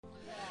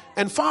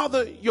And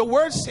Father, your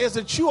word says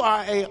that you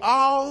are a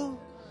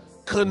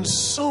all-consuming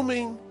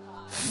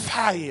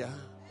fire.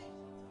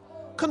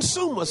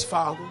 Consume us,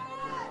 Father.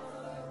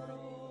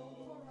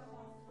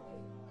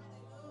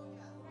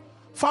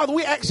 Father,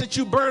 we ask that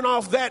you burn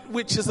off that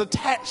which is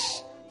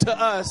attached to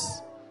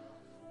us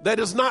that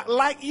is not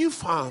like you,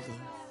 Father.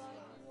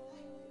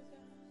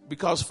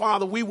 Because,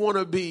 Father, we want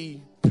to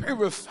be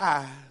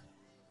purified,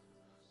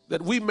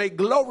 that we may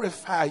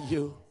glorify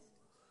you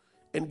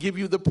and give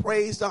you the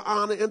praise, the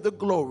honor, and the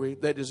glory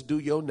that is due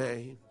your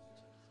name.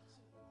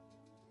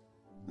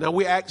 Now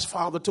we ask,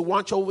 Father, to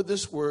watch over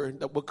this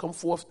word that will come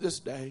forth this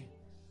day,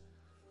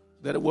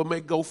 that it will may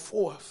go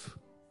forth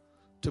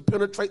to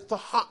penetrate the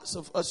hearts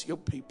of us, your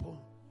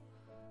people,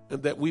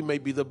 and that we may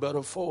be the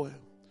better for it.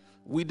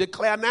 We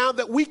declare now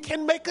that we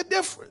can make a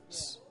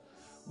difference.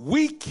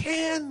 We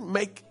can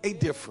make a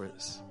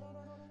difference.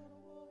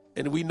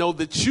 And we know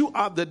that you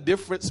are the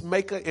difference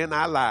maker in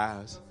our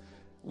lives.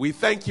 We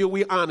thank you.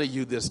 We honor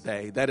you this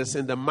day. That is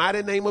in the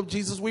mighty name of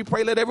Jesus we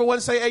pray. Let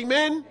everyone say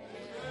amen, amen.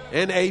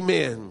 And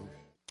amen.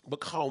 But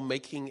called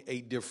Making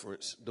a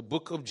Difference. The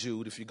book of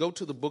Jude. If you go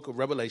to the book of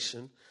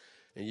Revelation,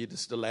 and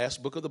it's the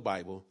last book of the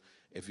Bible,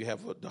 if you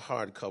have the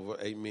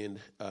hardcover, amen,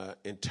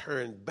 and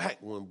turn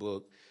back one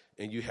book,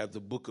 and you have the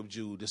book of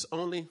Jude. There's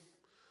only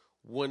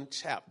one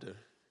chapter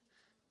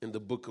in the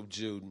book of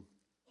Jude.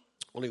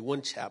 Only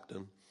one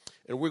chapter.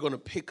 And we're going to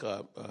pick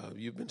up,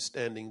 you've been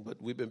standing,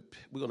 but we're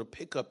going to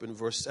pick up in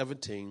verse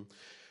 17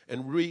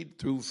 and read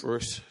through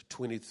verse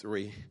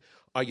 23.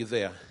 Are you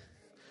there?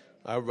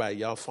 All right,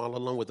 y'all follow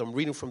along with. I'm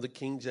reading from the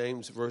King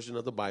James Version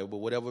of the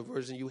Bible. Whatever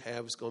version you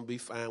have, it's going to be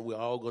fine. We're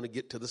all going to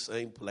get to the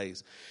same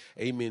place.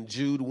 Amen.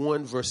 Jude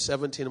 1, verse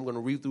 17. I'm going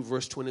to read through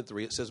verse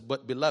 23. It says,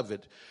 "But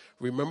beloved,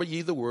 remember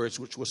ye the words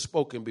which were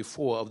spoken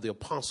before of the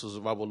apostles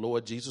of our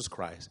Lord Jesus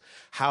Christ,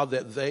 how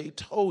that they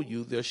told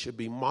you there should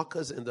be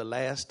mockers in the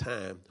last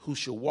time, who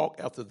shall walk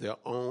after their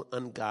own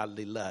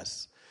ungodly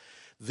lusts.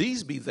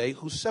 These be they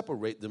who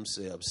separate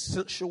themselves,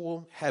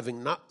 sensual,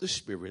 having not the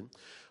Spirit.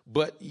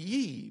 But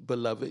ye,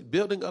 beloved,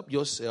 building up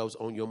yourselves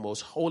on your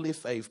most holy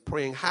faith,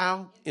 praying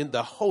how? In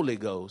the Holy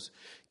Ghost.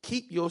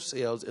 Keep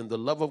yourselves in the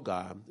love of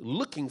God,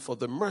 looking for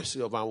the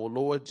mercy of our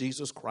Lord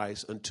Jesus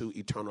Christ unto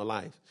eternal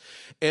life.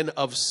 And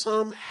of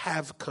some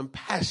have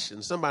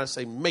compassion." Somebody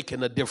say,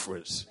 making a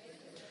difference.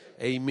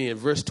 Amen.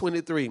 Verse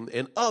 23,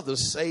 "And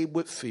others saved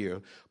with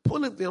fear,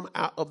 pulling them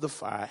out of the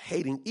fire,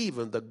 hating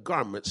even the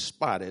garments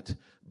spotted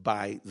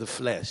by the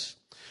flesh."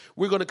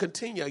 We're going to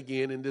continue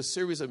again in this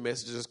series of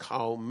messages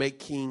called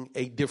Making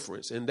a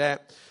Difference. And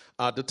that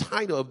the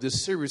title of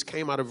this series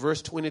came out of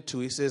verse 22.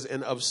 He says,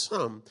 "And of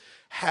some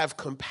have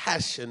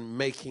compassion,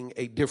 making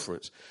a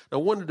difference." Now,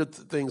 one of the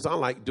things I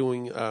like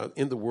doing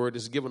in the Word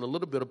is giving a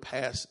little bit of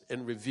past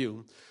and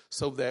review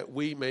so that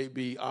we may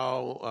be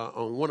all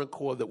on one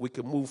accord, that we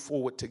can move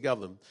forward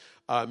together.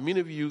 Many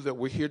of you that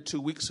were here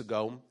 2 weeks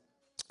ago,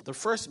 the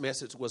first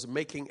message was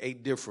making a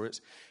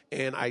difference,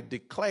 and I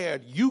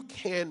declared you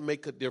can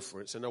make a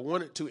difference. And I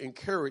wanted to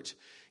encourage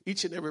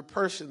each and every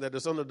person that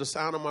is under the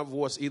sound of my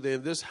voice, either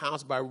in this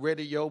house, by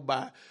radio,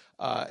 by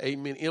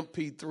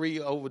MP3,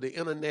 over the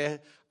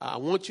internet. I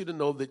want you to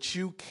know that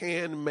you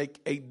can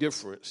make a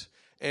difference.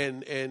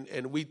 And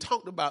we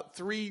talked about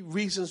 3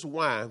 reasons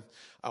why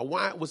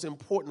it was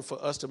important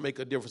for us to make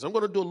a difference. I'm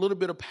going to do a little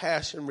bit of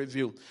passion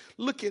review.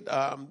 Look at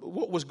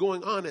what was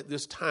going on at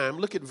this time.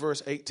 Look at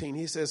verse 18.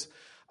 He says,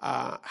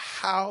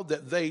 how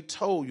that they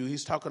told you,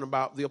 he's talking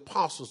about the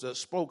apostles that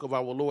spoke of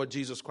our Lord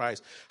Jesus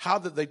Christ, how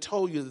that they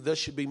told you that there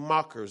should be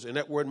mockers, and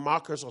that word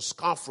mockers or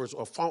scoffers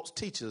or false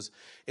teachers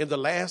in the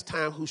last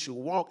time, who should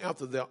walk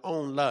after their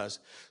own lust.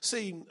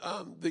 See,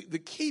 the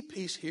key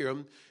piece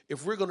here,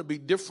 if we're going to be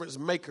difference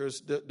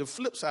makers, the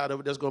flip side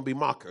of it, there's going to be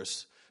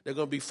mockers. They're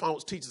going to be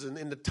false teachers. And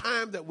in the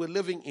time that we're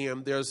living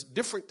in, there's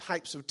different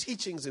types of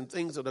teachings and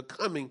things that are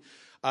coming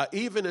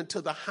even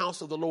into the house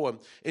of the Lord.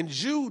 In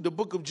Jude, the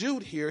book of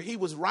Jude here, he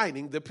was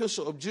writing, the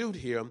epistle of Jude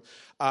here,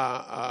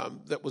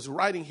 that was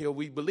writing here.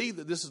 We believe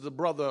that this is the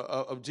brother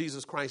of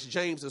Jesus Christ,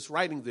 James, that's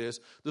writing this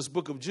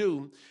book of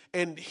Jude.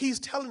 And he's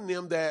telling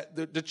them that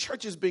the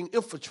church is being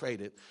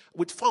infiltrated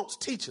with false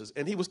teachers.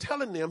 And he was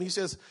telling them, he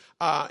says,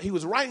 he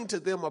was writing to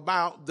them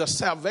about the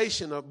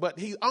salvation but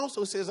he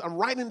also says, I'm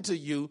writing to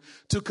you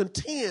to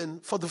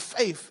contend for the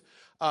faith.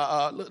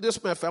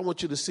 This matter, I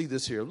want you to see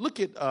this here.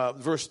 Look at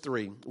verse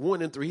 3,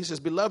 1 and 3. He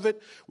says, "Beloved,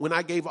 when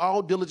I gave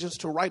all diligence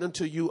to write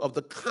unto you of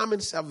the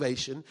common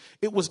salvation,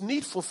 it was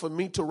needful for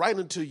me to write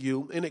unto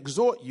you and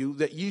exhort you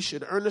that ye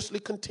should earnestly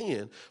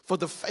contend for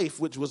the faith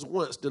which was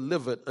once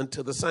delivered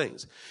unto the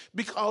saints."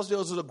 Because there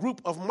was a group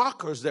of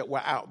mockers that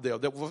were out there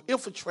that were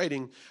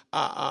infiltrating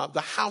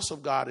the house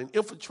of God and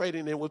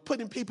infiltrating and were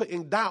putting people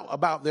in doubt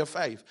about their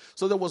faith.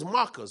 So there was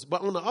mockers.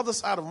 But on the other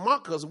side of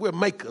mockers, we're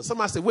makers.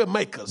 Somebody say, we're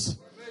makers.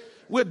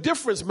 We're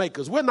difference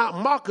makers. We're not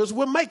markers,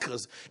 we're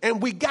makers.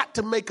 And we got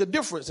to make a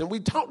difference. And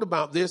we talked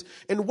about this.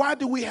 And why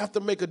do we have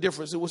to make a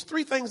difference? It was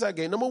three things I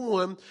gave. Number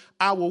one,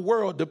 our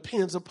world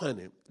depends upon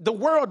it. The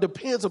world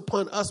depends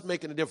upon us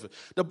making a difference.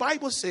 The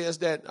Bible says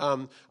that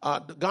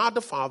God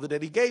the Father,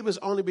 that he gave his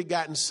only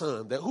begotten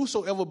son, that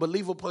whosoever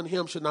believe upon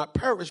him should not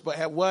perish, but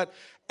have what?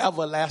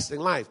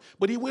 Everlasting life.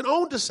 But he went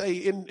on to say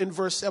in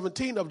verse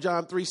 17 of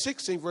John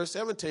 3:16, verse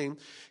 17,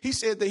 he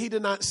said that he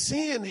did not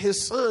send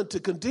his son to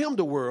condemn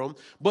the world,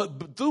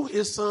 but through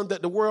his son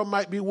that the world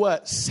might be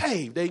what?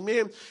 Saved.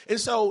 Amen.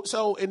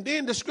 And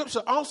then the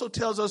scripture also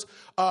tells us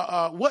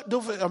what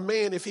doeth a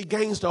man if he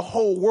gains the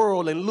whole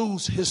world and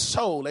lose his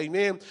soul.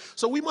 Amen.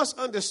 So we must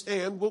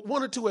understand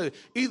one or two ways.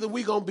 Either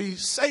we're going to be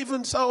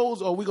saving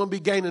souls or we're going to be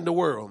gaining the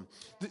world.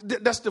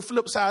 That's the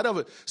flip side of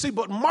it. See,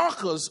 but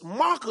markers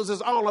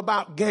is all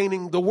about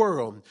gaining the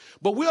world.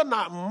 But we're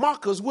not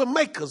markers, we're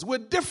makers. We're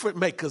difference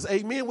makers.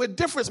 Amen. We're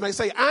difference makers.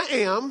 Say, I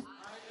am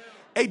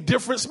a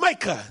difference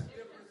maker.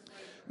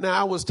 Now,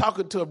 I was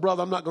talking to a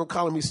brother. I'm not going to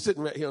call him. He's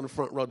sitting right here on the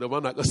front row. I'm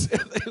not going to say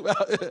anything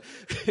about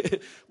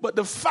it. But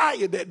the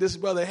fire that this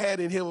brother had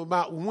in him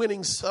about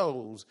winning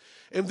souls.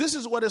 And this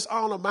is what it's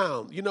all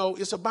about. You know,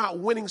 it's about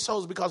winning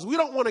souls because we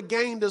don't want to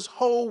gain this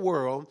whole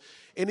world.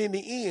 And in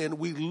the end,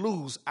 we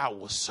lose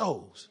our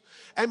souls.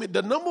 I mean,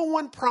 the number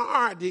one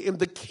priority in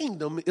the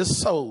kingdom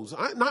is souls,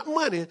 not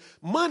money.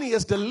 Money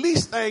is the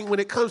least thing when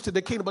it comes to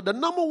the kingdom. But the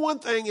number one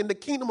thing in the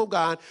kingdom of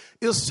God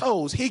is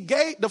souls. He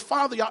gave the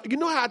Father, you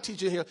know how I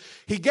teach it here.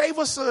 He gave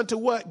a son to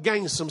what?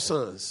 Gain some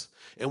sons.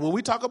 And when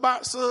we talk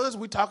about sons,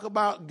 we talk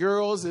about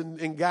girls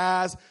and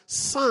guys,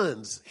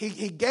 sons.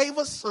 He gave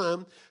a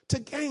son to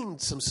gain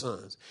some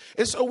sons.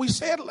 And so we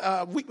said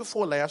week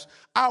before last,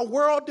 our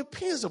world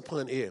depends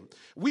upon it.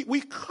 We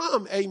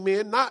come,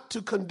 amen, not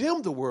to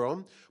condemn the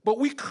world, but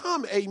we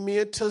come,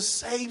 amen, to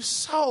save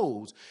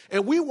souls.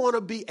 And we want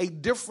to be a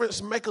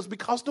difference makers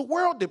because the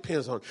world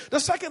depends on it.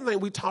 The second thing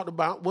we talked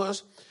about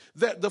was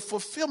that the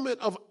fulfillment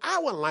of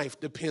our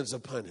life depends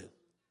upon it.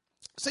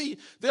 See,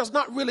 there's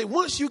not really,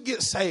 once you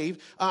get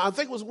saved, I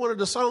think it was one of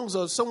the songs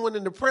of someone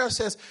in the prayer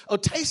says, oh,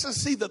 taste and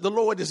see that the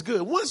Lord is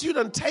good. Once you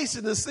done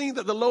tasted and seen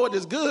that the Lord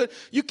is good,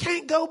 you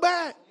can't go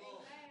back.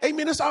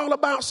 Amen. It's all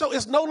about, so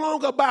it's no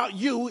longer about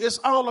you. It's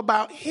all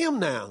about him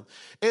now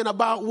and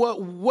about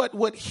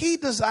what he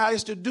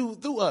desires to do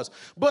through us.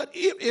 But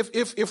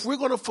if we're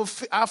going to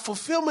fulfill, our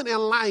fulfillment in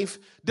life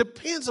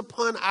depends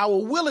upon our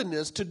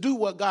willingness to do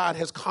what God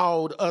has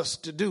called us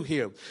to do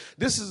here.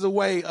 This is the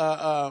way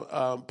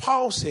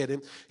Paul said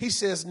it. He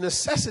says,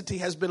 necessity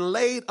has been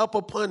laid up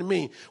upon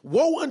me.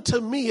 Woe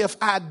unto me if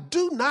I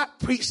do not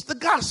preach the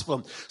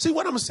gospel. See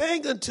what I'm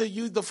saying unto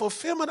you, the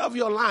fulfillment of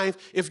your life,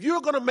 if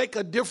you're going to make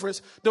a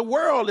difference, the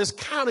world is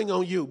counting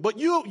on you. But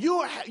you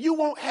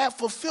won't have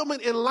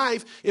fulfillment in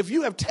life if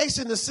you have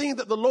tasted and seen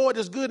that the Lord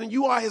is good and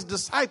you are his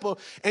disciple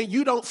and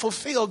you don't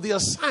fulfill the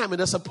assignment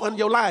that's upon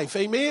your life.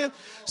 Amen.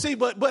 See,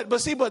 but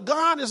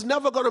God is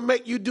never going to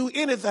make you do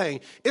anything.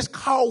 It's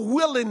called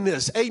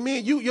willingness.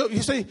 Amen. You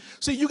see,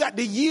 you got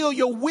to yield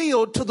your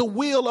will to the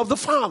will of the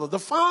Father. The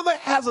Father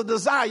has a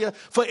desire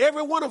for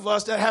every one of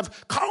us that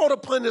have called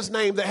upon his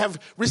name, that have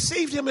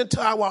received him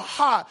into our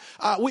heart.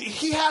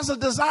 He has a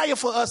desire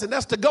for us, and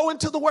that's to go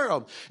into the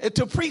world and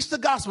to preach the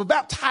gospel,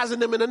 baptizing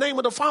them in the name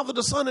of the Father,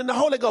 the Son, and the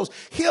Holy Ghost,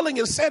 healing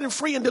and setting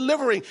free and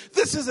delivering.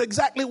 This is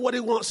exactly what he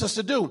wants us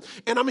to do.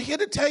 And I'm here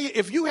to tell you,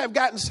 if you have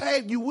gotten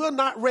saved, you will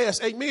not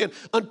rest, amen,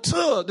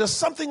 until there's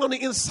something on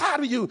the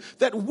inside of you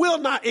that will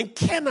not and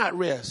cannot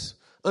rest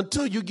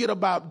until you get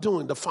about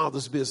doing the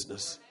Father's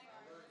business.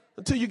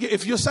 Until you get,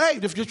 if you're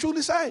saved, if you're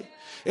truly saved.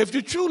 If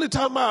you're truly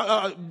talking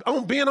about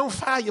on being on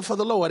fire for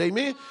the Lord,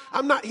 amen.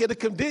 I'm not here to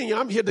condemn you.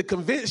 I'm here to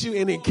convince you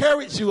and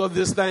encourage you of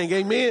this thing,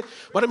 amen.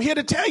 But I'm here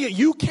to tell you,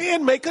 you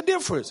can make a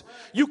difference.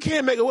 You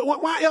can make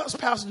why else,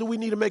 Pastor, do we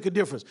need to make a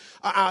difference?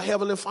 Our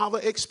Heavenly Father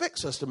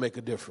expects us to make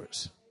a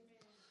difference.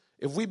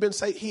 If we've been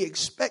saved, he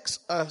expects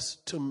us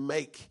to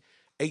make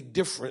a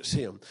difference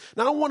here.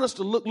 Now, I want us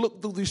to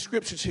look through these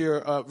scriptures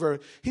here.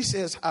 He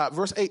says,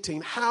 verse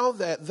 18, how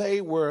that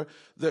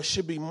there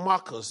should be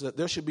mockers, that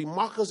there should be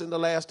mockers in the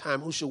last time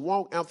who should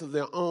walk after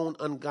their own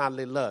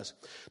ungodly lust.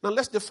 Now,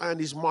 let's define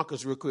these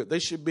mockers real quick. They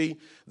should be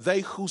they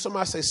who,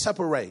 somebody say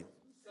separate.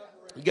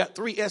 You got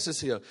three S's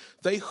here.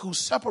 They who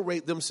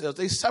separate themselves.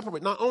 They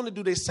separate. Not only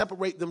do they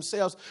separate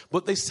themselves,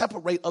 but they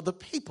separate other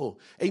people.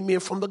 Amen.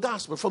 From the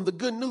gospel, from the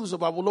good news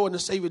of our Lord and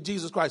Savior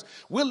Jesus Christ.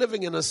 We're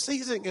living in a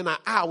season, in an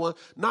hour.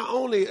 Not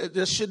only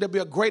should there be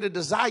a greater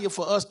desire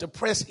for us to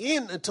press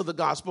into the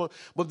gospel,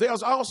 but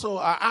there's also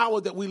an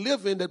hour that we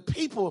live in that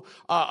people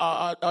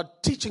are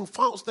teaching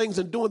false things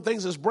and doing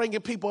things that's bringing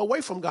people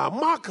away from God.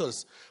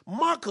 Mockers,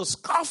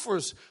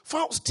 scoffers,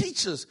 false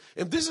teachers.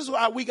 And this is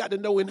why we got to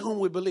know in whom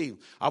we believe.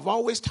 I've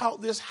always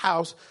taught this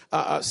house.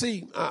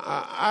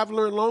 I've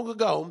learned long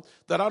ago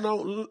that I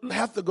don't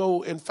have to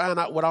go and find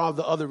out what all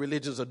the other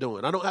religions are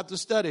doing. I don't have to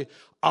study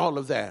all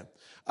of that.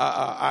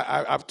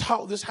 I've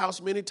taught this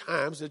house many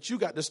times that you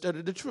got to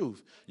study the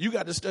truth. You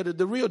got to study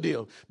the real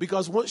deal.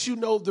 Because once you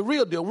know the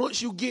real deal,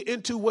 once you get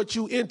into what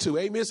you into,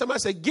 amen. Somebody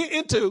say, get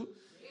into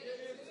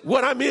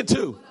What I'm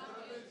into.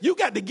 You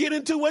got to get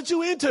into what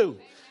you into.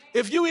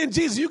 If you in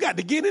Jesus, you got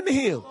to get into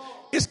him.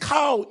 It's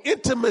called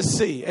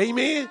intimacy.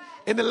 Amen.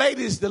 And the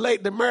ladies,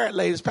 the married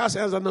ladies, Pastor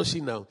Angela, I know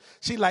she know.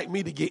 She like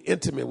me to get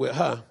intimate with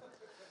her.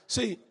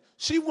 See,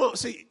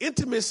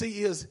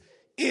 intimacy is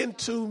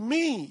into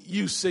me,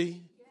 you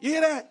see. You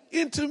hear that?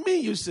 Into me,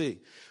 you see.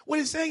 What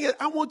he's saying is,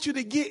 I want you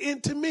to get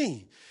into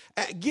me.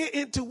 Get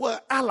into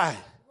what I like.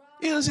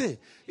 You know what I'm saying?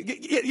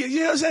 You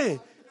know what I'm saying?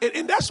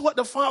 And that's what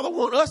the Father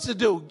wants us to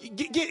do.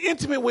 Get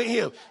intimate with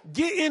him.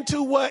 Get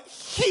into what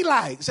he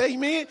likes.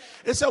 Amen.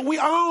 And so we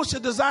all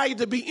should desire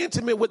to be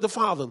intimate with the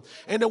Father.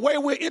 And the way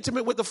we're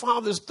intimate with the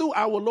Father is through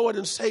our Lord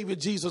and Savior,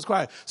 Jesus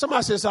Christ.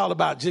 Somebody says it's all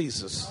about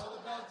Jesus.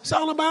 It's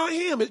all about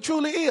him. It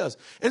truly is.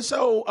 And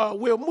so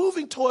we're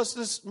moving towards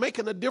this,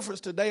 making a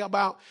difference today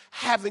about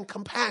having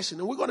compassion.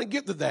 And we're going to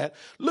get to that.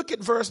 Look at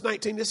verse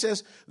 19. It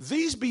says,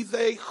 these be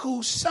they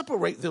who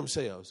separate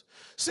themselves.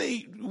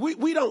 See,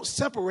 we don't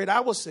separate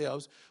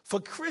ourselves. For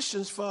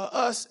Christians, for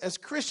us as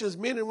Christians,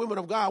 men and women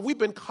of God, we've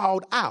been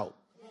called out.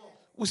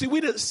 Well, see,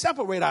 we didn't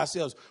separate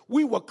ourselves.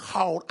 We were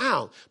called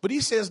out. But he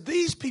says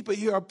these people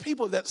here are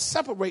people that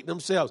separate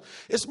themselves.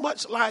 It's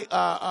much like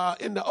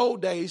in the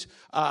old days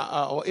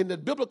or in the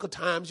biblical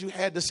times, you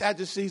had the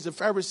Sadducees, the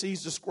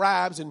Pharisees, the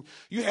scribes, and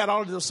you had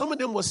all of them. Some of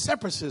them were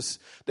separatists.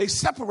 They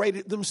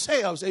separated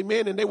themselves,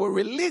 amen, and they were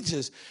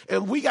religious.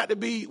 And we got to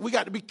be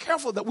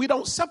careful that we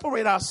don't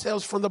separate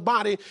ourselves from the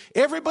body.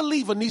 Every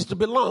believer needs to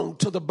belong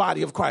to the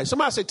body of Christ.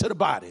 Somebody say to the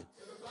body.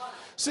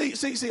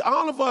 See,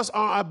 all of us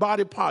are a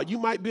body part. You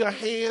might be a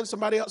hand,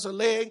 somebody else a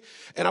leg.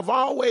 And I've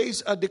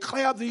always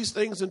declared these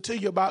things unto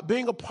you about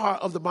being a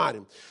part of the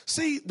body.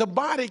 See, the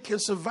body can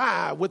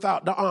survive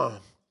without the arm.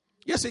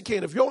 Yes, it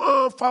can. If your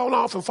arm fall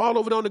off and fall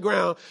over on the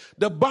ground,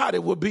 the body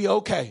will be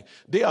okay.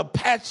 They'll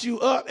patch you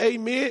up,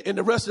 amen, and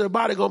the rest of the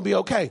body going to be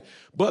okay.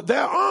 But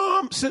their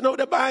arm sitting over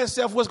there by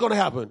itself, what's going to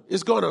happen?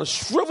 It's going to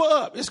shrivel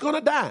up. It's going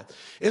to die.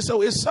 And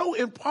so it's so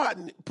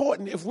important.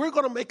 If we're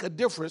going to make a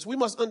difference, we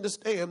must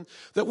understand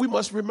that we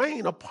must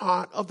remain a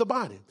part of the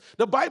body.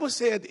 The Bible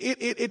said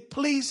it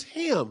pleased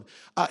him.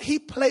 He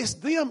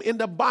placed them in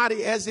the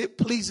body as it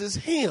pleases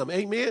him.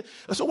 Amen.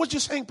 And so what you're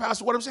saying,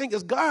 Pastor, what I'm saying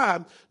is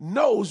God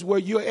knows where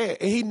you're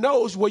at, and he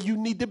knows where you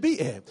need to be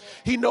at.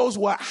 He knows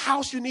what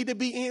house you need to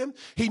be in.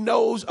 He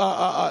knows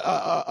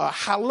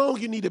how long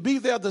you need to be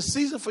there, the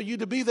season for you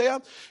to be there.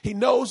 He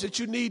knows that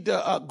you need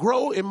to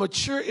grow and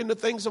mature in the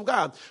things of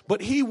God.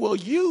 But he will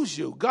use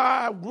you.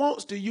 God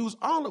wants to use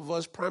all of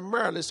us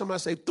primarily, somebody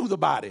say, through the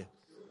body.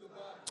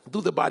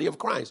 Through the body of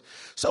Christ.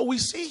 So we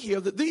see here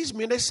that these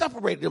men, they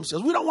separated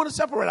themselves. We don't want to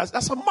separate us.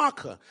 That's a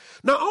marker.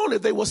 Not only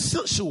they were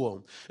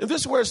sensual. And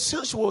this word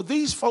sensual,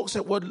 these folks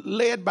that were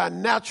led by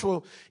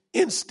natural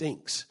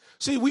instincts.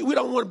 See, we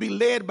don't want to be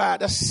led by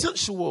the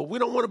sensual. We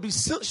don't want to be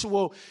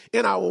sensual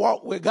in our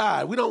walk with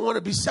God. We don't want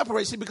to be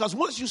separated. See, because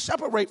once you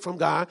separate from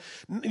God,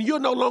 you're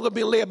no longer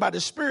being led by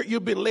the Spirit. You're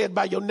being led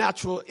by your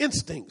natural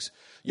instincts,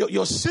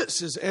 your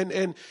senses.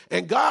 And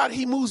God,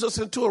 he moves us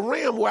into a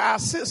realm where our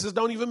senses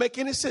don't even make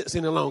any sense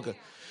any longer.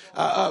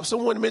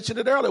 Someone mentioned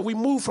it earlier. We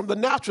move from the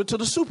natural to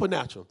the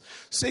supernatural.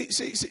 See,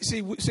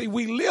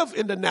 we live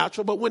in the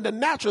natural, but when the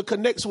natural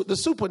connects with the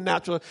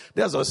supernatural,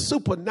 there's a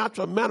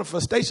supernatural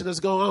manifestation that's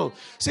going on.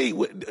 See,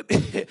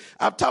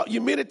 I've taught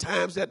you many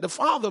times that the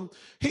Father,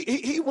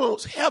 he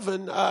wants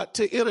heaven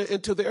to enter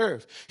into the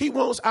earth. He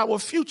wants our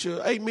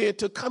future, amen,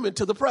 to come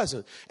into the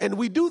present. And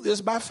we do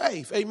this by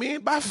faith,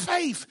 amen. By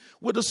faith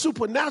will the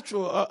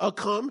supernatural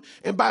come,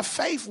 and by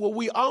faith will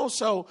we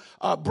also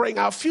bring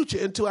our future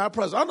into our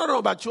present. I don't know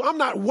about you. I'm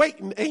not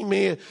waiting,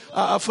 amen,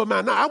 for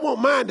mine. Now, I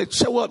want mine to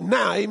show up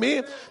now,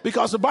 amen,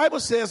 because the Bible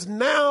says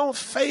now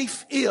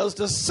faith is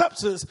the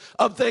substance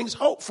of things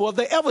hoped for,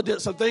 the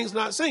evidence of things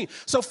not seen.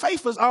 So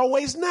faith is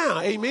always now,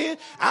 amen.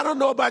 I don't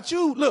know about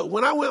you. Look,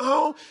 when I went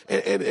home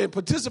and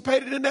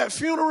participated in that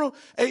funeral,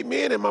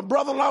 amen, and my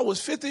brother-in-law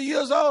was 50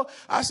 years old,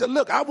 I said,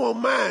 look, I want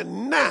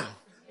mine now.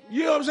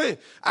 You know what I'm saying?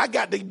 I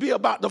got to be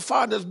about the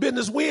Father's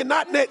business when,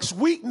 not next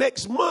week,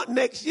 next month,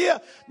 next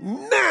year,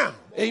 now.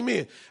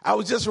 Amen. I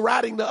was just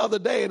riding the other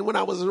day, and when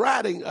I was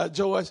riding,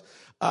 George,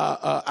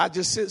 I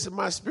just sensed in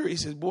my spirit, he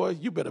says, boy,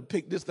 you better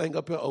pick this thing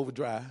up in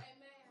overdrive.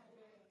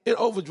 In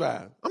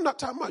overdrive. I'm not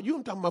talking about you,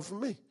 I'm talking about for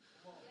me.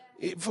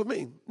 For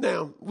me.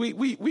 Now,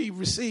 we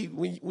receive,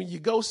 when you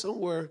go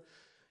somewhere,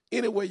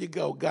 anywhere you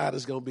go, God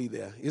is going to be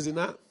there. Is he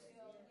not?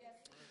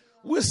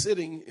 We're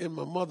sitting in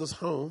my mother's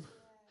home,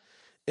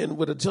 and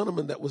with a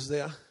gentleman that was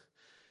there,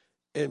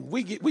 and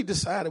we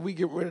decided we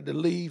get ready to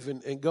leave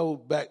and go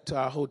back to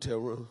our hotel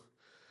room.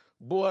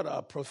 Boy,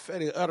 the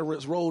prophetic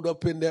utterance rolled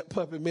up in that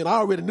puppy. Man, I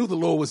already knew the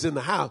Lord was in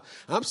the house.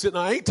 I'm sitting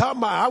there, I ain't talking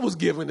about I was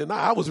giving it,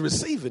 I was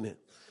receiving it.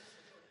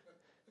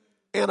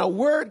 And a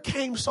word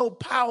came so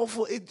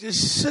powerful, it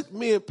just shook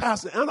me and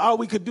Pastor. And all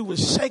we could do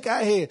was shake our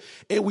head,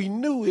 and we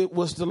knew it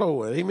was the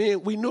Lord.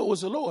 Amen. We knew it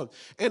was the Lord.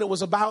 And it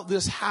was about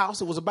this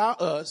house. It was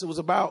about us. It was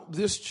about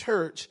this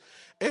church.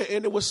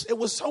 And it was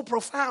so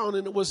profound,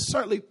 and it was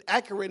certainly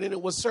accurate, and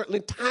it was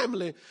certainly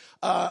timely.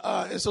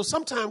 And so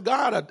sometimes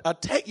God will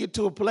take you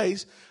to a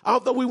place,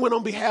 although we went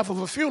on behalf of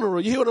a funeral.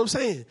 You hear what I'm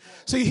saying?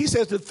 See, he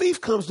says the thief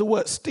comes to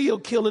what? Steal,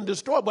 kill, and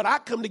destroy. But I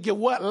come to give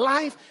what?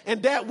 Life,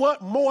 and that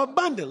what? More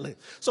abundantly.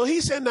 So he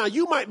said, now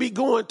you might be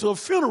going to a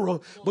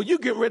funeral, but you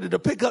get ready to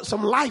pick up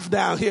some life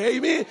down here.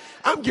 Amen?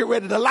 I'm getting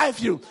ready to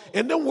life you.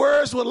 And them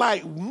words were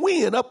like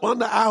wind up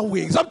under our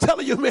wings. I'm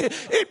telling you, man,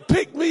 it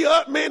picked me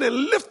up, man, and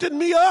lifted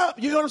me up.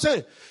 You know what I'm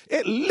saying?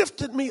 It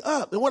lifted me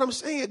up. And what I'm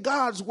saying,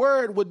 God's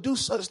word would do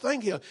such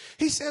thing here.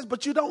 He says,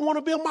 but you don't want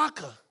to be a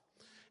mocker.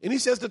 And he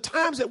says the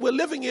times that we're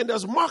living in,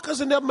 there's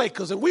mockers and they're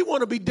makers. And we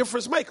want to be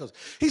difference makers.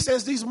 He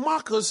says these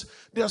mockers,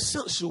 they're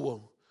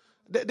sensual.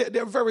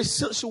 They're very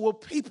sensual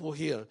people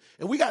here.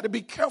 And we got to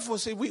be careful.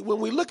 See,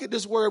 when we look at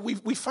this word,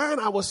 we find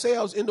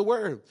ourselves in the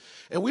word.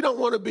 And we don't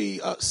want to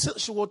be a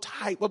sensual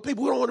type of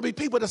people. We don't want to be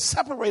people that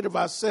separated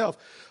ourselves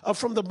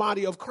from the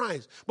body of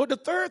Christ. But the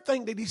third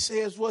thing that he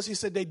says was, he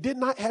said they did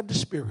not have the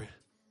Spirit.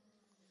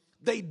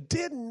 They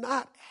did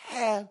not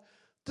have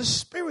the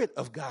Spirit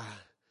of God.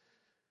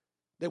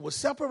 They were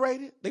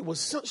separated, they were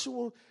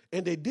sensual,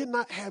 and they did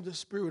not have the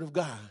Spirit of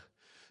God.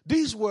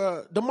 These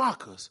were the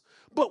mockers.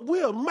 But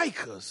we're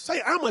makers. Say,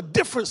 I'm a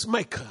difference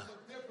maker.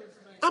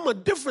 I'm a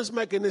difference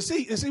maker. And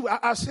see,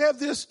 I said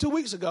this 2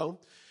 weeks ago.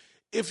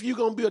 If you're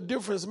going to be a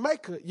difference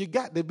maker, you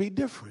got to be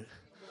different.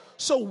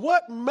 So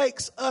what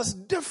makes us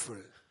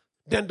different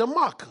than the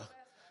mocker,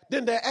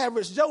 than the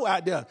average Joe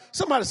out there?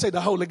 Somebody say the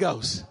Holy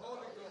Ghost,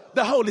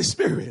 the Holy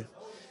Spirit.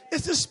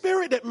 It's the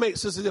Spirit that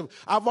makes us different.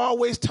 I've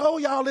always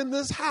told y'all in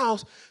this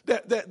house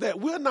that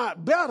we're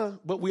not better,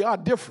 but we are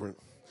different.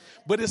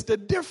 But it's the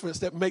difference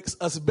that makes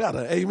us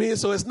better. Amen.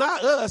 So it's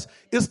not us.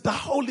 It's the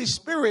Holy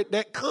Spirit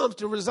that comes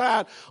to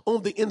reside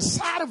on the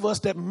inside of us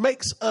that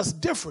makes us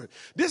different.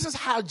 This is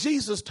how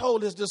Jesus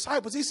told his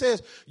disciples. He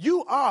says,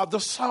 you are the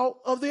salt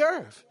of the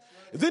earth.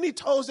 Then he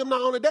told them not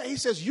only that, he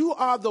says, you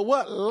are the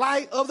what?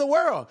 Light of the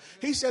world.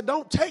 He said,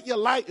 don't take your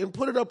light and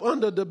put it up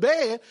under the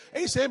bed.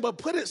 He said, but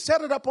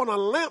set it up on a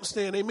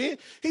lampstand. Amen.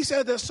 He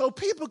said that so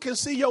people can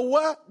see your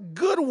what?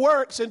 Good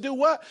works and do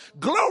what?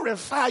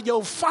 Glorify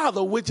your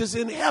Father which is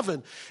in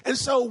heaven. And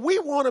so we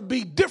want to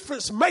be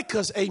difference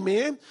makers.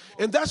 Amen.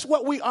 And that's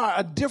what we are,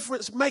 a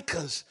difference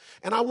makers.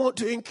 And I want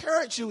to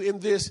encourage you in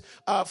this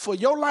for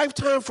your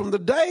lifetime from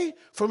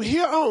from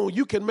here on,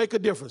 you can make a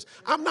difference.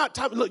 I'm not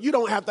talking, look, you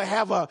don't have to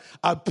have a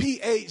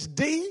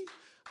PhD,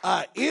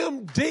 a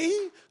MD,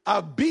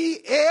 a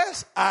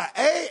BS, a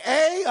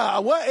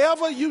AA,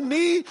 whatever you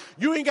need.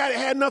 You ain't got to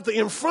have nothing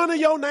in front of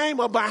your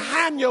name or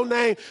behind your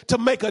name to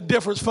make a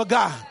difference for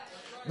God.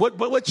 But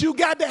what you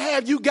got to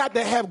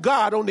have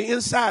God on the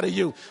inside of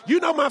you. You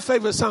know my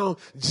favorite song,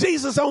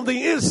 Jesus on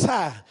the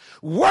inside,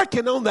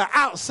 working on the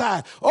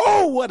outside.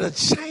 Oh, what a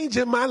change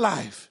in my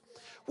life.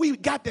 We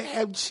got to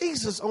have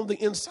Jesus on the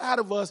inside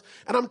of us.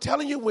 And I'm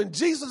telling you, when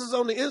Jesus is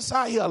on the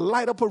inside, he'll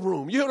light up a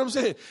room. You know what I'm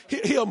saying?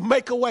 He'll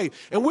make a way.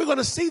 And we're going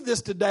to see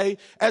this today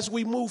as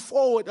we move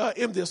forward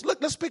in this.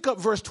 Look, let's pick up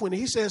verse 20.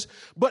 He says,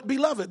 but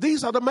beloved,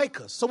 these are the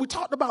makers. So we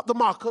talked about the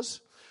mockers.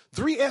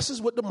 3 S's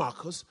with the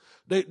mockers.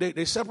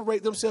 They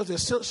separate themselves. They're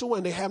sensual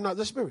and they have not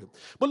the Spirit.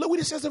 But look what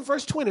it says in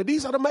verse 20.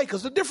 These are the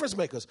makers, the difference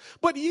makers.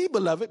 But ye,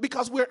 beloved,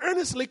 because we're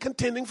earnestly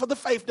contending for the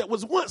faith that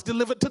was once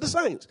delivered to the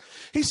saints.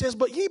 He says,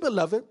 but ye,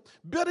 beloved,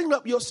 building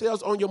up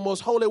yourselves on your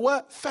most holy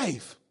what?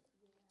 Faith.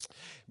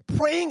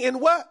 Praying in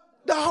what?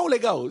 The Holy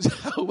Ghost.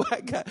 Oh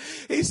my God.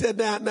 He said,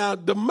 now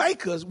the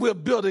makers, we're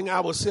building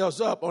ourselves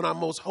up on our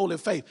most holy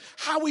faith.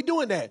 How are we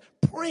doing that?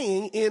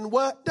 Praying in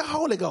what? The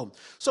Holy Ghost.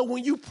 So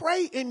when you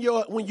pray in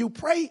your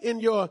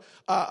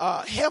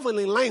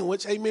heavenly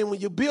language, amen, when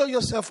you build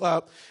yourself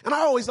up, and I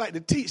always like to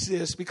teach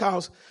this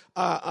because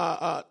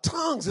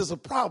tongues is a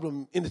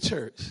problem in the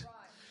church.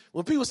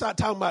 When people start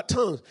talking about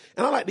tongues,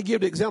 and I like to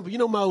give the example, you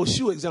know my old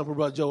shoe example,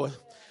 Brother Joey.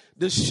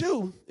 The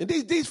shoe, and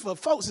these for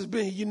folks that's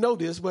been here, you know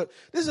this, but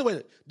this is the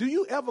way. Do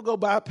you ever go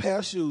buy a pair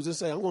of shoes and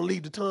say, I'm going to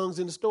leave the tongues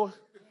in the store?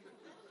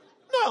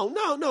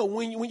 No.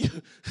 When you,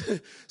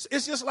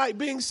 it's just like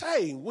being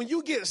saved. When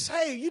you get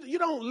saved, you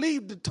don't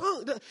leave the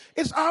tongue.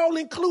 It's all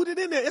included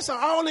in there. It's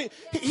all in.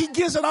 He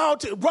gives it all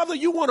to, whether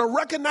you want to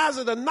recognize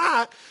it or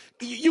not,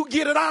 you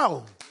get it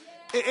all.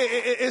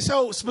 And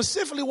so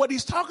specifically what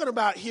he's talking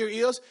about here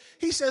is,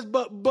 he says,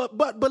 but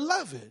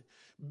beloved,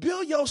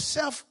 build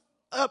yourself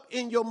up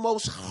in your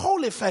most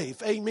holy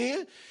faith.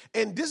 Amen.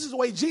 And this is the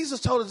way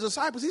Jesus told his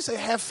disciples. He said,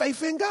 have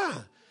faith in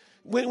God.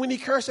 When he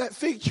cursed that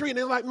fig tree, and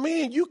they're like,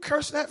 man, you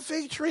cursed that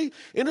fig tree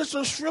and it's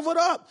just shriveled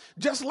up.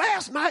 Just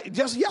last night,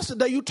 just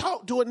yesterday, you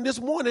talked to it, and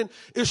this morning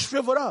it's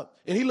shriveled up.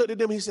 And he looked at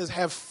them, he says,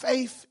 have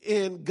faith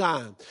in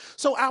God.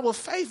 So our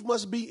faith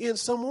must be in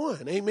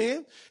someone.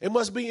 Amen. It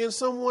must be in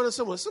someone or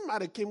someone.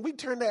 Somebody, can we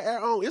turn that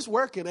air on? It's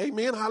working.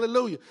 Amen.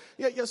 Hallelujah.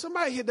 Yeah,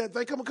 somebody hit that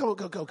thing. Come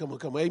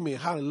on. Amen.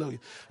 Hallelujah.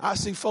 I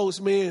see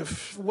folks, man,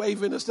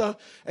 waving and stuff.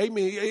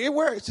 Amen. It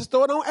works. Just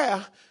throw it on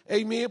air.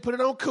 Amen. Put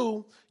it on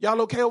cool. Y'all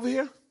okay over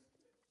here?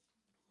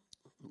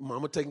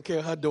 Mama taking care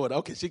of her daughter.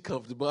 Okay, she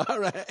comfortable. All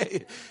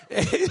right.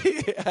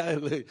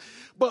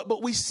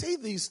 But we see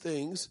these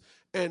things,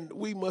 and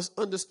we must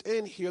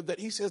understand here that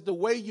he says the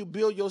way you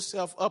build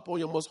yourself up on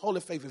your most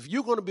holy faith, if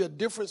you're going to be a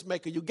difference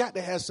maker, you got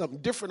to have something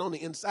different on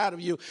the inside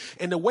of you.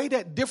 And the way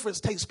that difference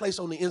takes place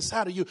on the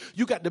inside of you,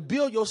 you got to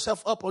build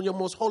yourself up on your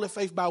most holy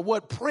faith by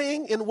what?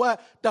 Praying in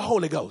what? The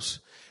Holy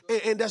Ghost.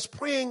 And that's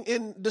praying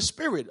in the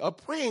Spirit, or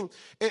praying.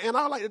 And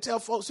I like to tell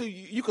folks, see,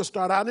 you can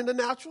start out in the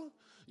natural.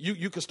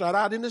 You can start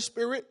out in the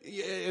Spirit,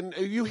 and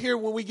you hear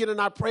when we get in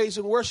our praise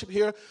and worship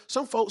here,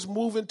 some folks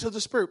move into the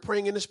Spirit,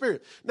 praying in the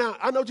Spirit. Now,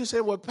 I know you're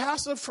saying, well,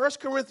 Pastor, 1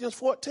 Corinthians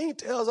 14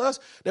 tells us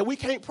that we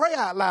can't pray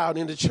out loud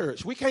in the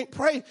church. We can't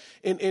pray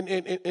in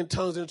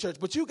tongues in the church,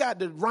 but you got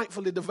to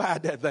rightfully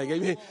divide that thing.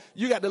 Amen.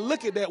 You got to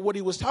look at that, what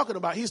he was talking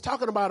about. He's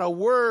talking about a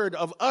word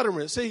of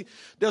utterance. See,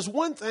 there's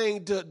one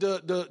thing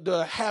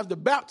to have the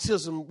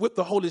baptism with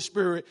the Holy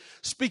Spirit,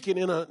 speaking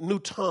in a new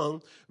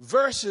tongue,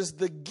 versus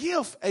the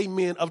gift,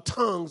 amen, of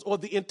tongues, or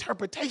the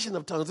interpretation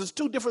of tongues. It's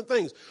two different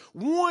things.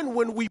 One,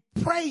 when we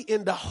pray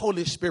in the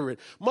Holy Spirit.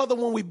 Mother,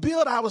 when we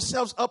build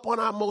ourselves up on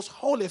our most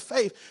holy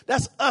faith,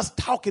 that's us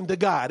talking to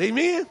God.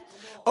 Amen?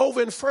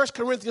 Over in 1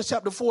 Corinthians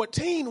chapter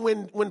 14,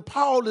 when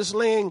Paul is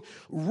laying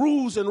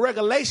rules and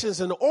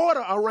regulations and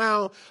order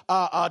around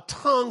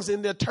tongues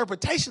and the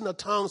interpretation of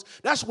tongues,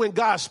 that's when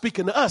God's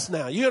speaking to us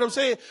now. You know what I'm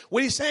saying?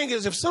 What he's saying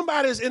is, if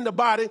somebody is in the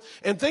body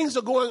and things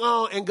are going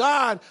on, and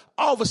God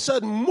all of a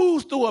sudden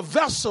moves through a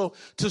vessel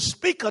to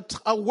speak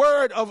a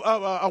word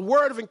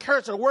of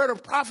encouragement, a word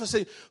of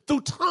prophecy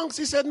through tongues,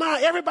 he said, nah,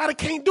 everybody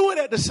can't do it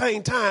at the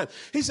same time.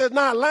 He said,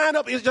 nah, line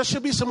up. There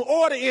should be some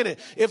order in it.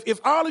 If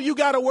all of you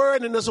got a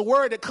word and there's a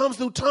word that comes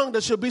through tongue,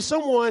 there should be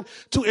someone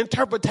to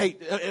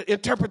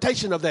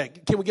interpretation of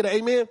that. Can we get an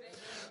amen?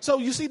 So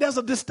you see, there's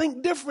a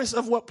distinct difference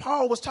of what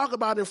Paul was talking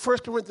about in 1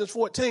 Corinthians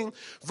 14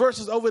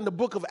 versus over in the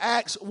book of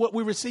Acts, what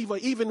we receive, or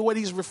even what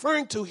he's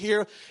referring to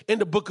here in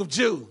the book of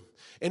Jude.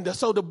 And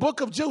so the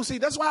book of Jude, see,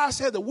 that's why I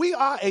said that we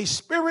are a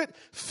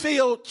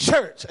Spirit-filled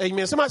church.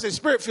 Amen. Somebody say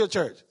Spirit-filled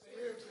church.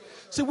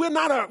 See, we're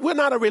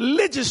not a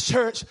religious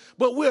church,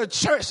 but we're a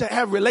church that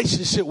have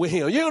relationship with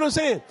him. You know what I'm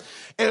saying?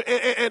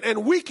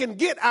 And we can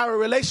get our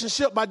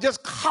relationship by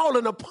just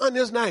calling upon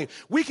his name.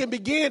 We can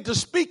begin to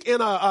speak in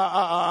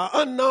a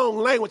unknown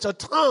language, a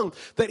tongue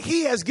that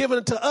he has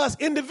given to us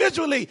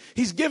individually.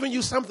 He's given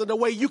you something the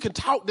way you can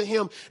talk to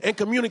him and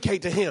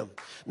communicate to him.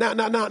 Now,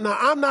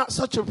 I'm not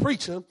such a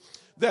preacher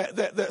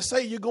that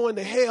say you're going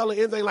to hell or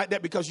anything like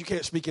that because you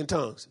can't speak in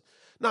tongues.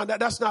 No,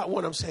 that's not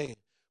what I'm saying.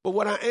 But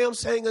what I am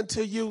saying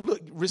unto you, look,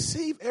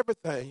 receive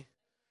everything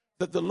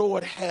that the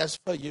Lord has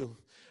for you.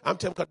 I'm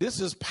telling you, this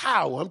is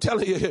power. I'm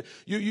telling you,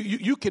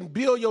 you can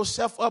build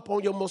yourself up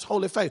on your most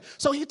holy faith.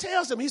 So he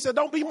tells them, he said,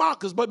 don't be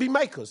mockers, but be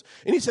makers.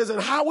 And he says,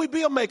 and how we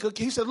be a maker?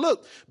 He said,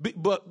 look,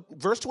 but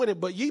verse 20,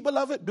 but ye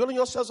beloved, building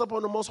yourselves up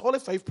on the most holy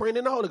faith, praying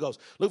in the Holy Ghost.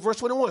 Look, verse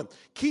 21,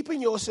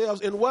 keeping yourselves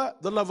in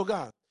what? The love of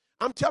God.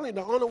 I'm telling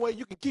you, the only way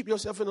you can keep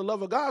yourself in the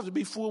love of God is to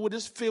be filled with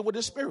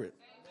this Spirit.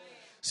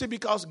 See,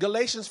 because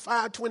Galatians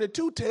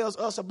 5:22 tells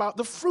us about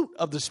the fruit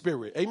of the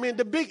Spirit. Amen.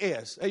 The big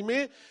S.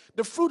 Amen.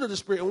 The fruit of the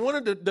Spirit. And one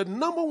of the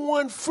number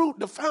one fruit,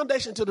 the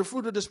foundation to the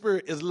fruit of the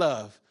Spirit is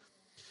love.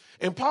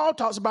 And Paul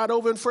talks about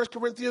over in 1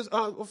 Corinthians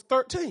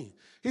 13.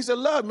 He said,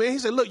 love, man. He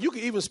said, look, you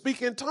can even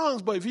speak in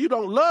tongues, but if you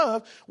don't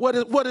love,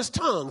 what is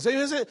tongues?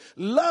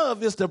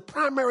 Love is the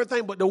primary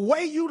thing, but the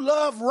way you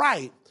love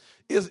right,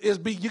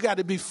 you got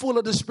to be full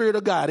of the Spirit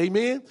of God.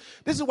 Amen.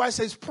 This is why he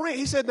says pray.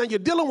 He said, now you're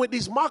dealing with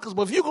these mockers,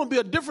 but if you're going to be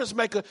a difference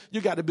maker, you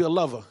got to be a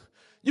lover.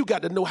 You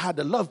got to know how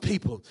to love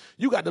people.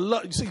 You got to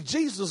love. You see,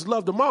 Jesus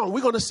loved them all.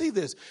 We're going to see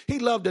this. He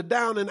loved the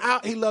down and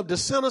out. He loved the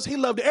sinners. He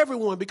loved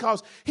everyone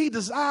because he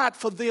desired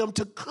for them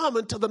to come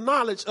into the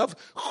knowledge of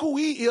who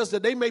he is,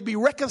 that they may be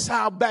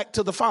reconciled back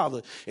to the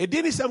Father. And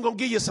then he said, I'm going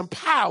to give you some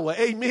power,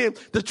 amen,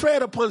 to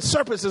tread upon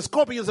serpents and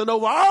scorpions and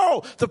over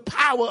all the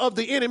power of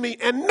the enemy,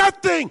 and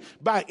nothing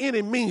by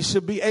any means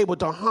should be able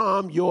to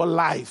harm your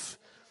life.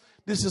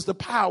 This is the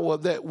power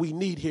that we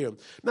need here.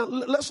 Now,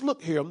 let's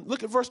look here.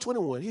 Look at verse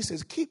 21. He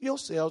says, keep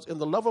yourselves in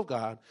the love of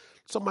God.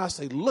 Somebody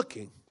say,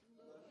 looking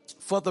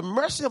for the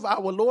mercy of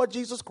our Lord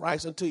Jesus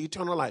Christ unto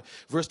eternal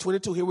life. Verse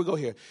 22, here we go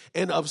here.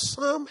 And of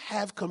some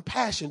have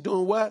compassion.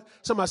 Doing what?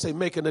 Somebody say,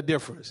 making a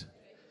difference.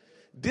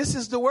 This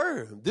is the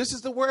word. This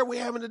is the word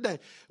we're having today.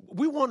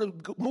 We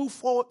want to move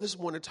forward this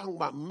morning talking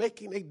about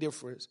making a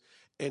difference.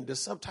 And the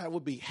subtitle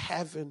would be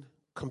having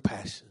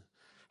compassion.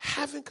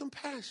 Having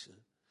compassion.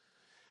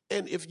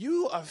 And if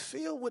you are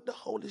filled with the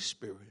Holy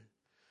Spirit,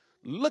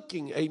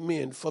 looking,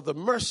 amen, for the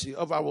mercy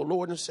of our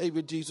Lord and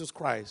Savior Jesus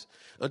Christ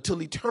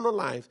until eternal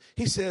life,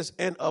 he says,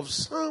 and of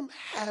some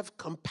have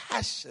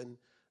compassion,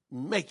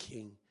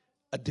 making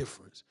a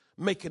difference.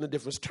 Making a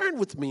difference. Turn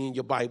with me in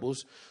your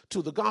Bibles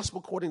to the Gospel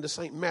according to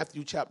St.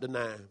 Matthew chapter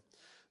 9.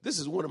 This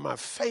is one of my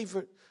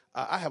favorite.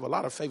 I have a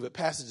lot of favorite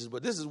passages,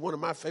 but this is one of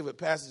my favorite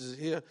passages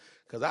here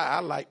because I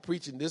like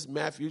preaching this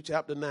Matthew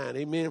chapter 9.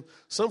 Amen.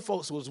 Some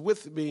folks was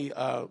with me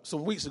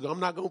some weeks ago.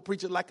 I'm not going to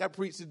preach it like I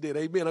preached it did.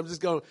 Amen. I'm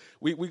just going,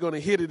 we're going to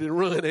hit it and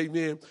run.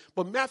 Amen.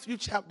 But Matthew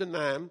chapter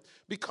 9,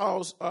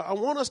 because I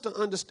want us to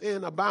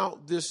understand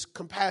about this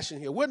compassion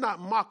here. We're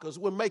not mockers,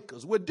 we're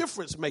makers. We're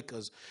difference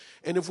makers.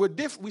 And if we're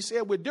different, we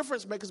said we're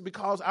difference makers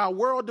because our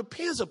world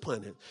depends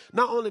upon it.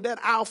 Not only that,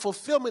 our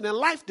fulfillment in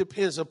life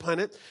depends upon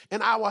it.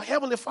 And our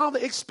Heavenly Father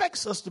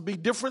expects us to be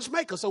difference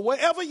makers. So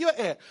wherever you're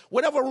at,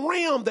 whatever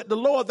realm that the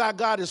Lord thy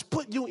God has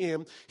put you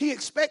in, he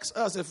expects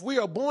us, if we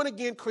are born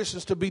again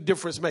Christians, to be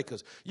difference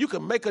makers. You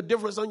can make a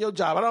difference on your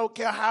job. I don't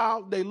care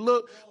how they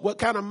look, what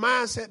kind of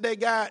mindset they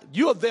got.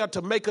 You're there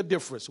to make a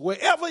difference.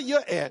 Wherever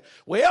you're at,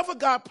 wherever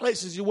God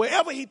places you,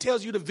 wherever he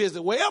tells you to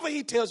visit, wherever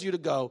he tells you to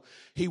go,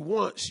 he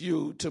wants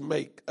you to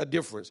make a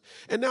difference.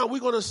 And now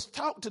we're going to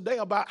talk today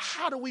about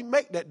how do we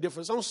make that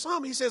difference. On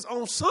some, he says,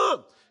 on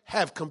some,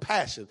 have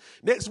compassion.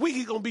 Next week,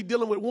 he's going to be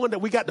dealing with one that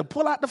we got to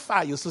pull out the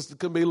fire, Sister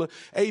Camila.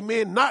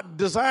 Amen. Not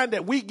designed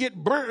that we get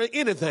burnt or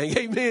anything.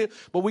 Amen.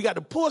 But we got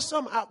to pull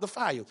some out the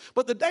fire.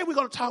 But today we're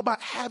going to talk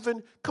about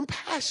having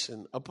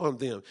compassion upon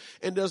them.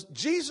 And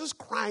Jesus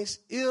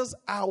Christ is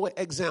our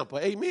example.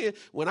 Amen.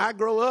 When I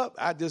grow up,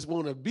 I just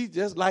want to be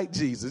just like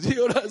Jesus. You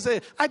know what I'm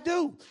saying? I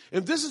do.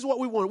 And this is what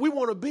we want. We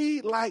want to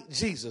be like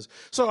Jesus.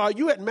 So are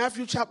you at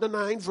Matthew chapter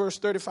 9, verse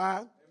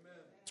 35?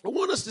 I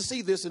want us to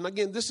see this, and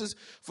again, this is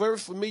very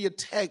familiar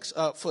text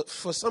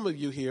for some of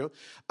you here.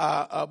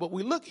 But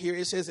we look here,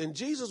 it says, and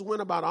Jesus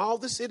went about all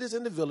the cities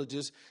and the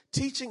villages,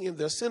 teaching in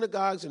their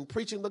synagogues and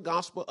preaching the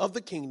gospel of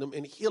the kingdom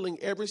and healing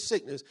every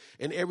sickness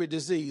and every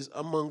disease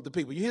among the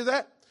people. You hear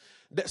that?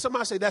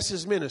 Somebody say that's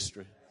his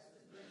ministry.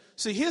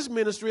 See, his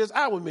ministry is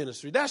our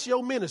ministry. That's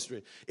your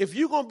ministry. If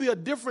you're going to be a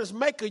difference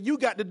maker, you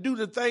got to do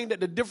the thing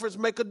that the difference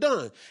maker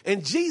done.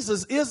 And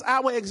Jesus is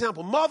our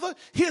example. Mother,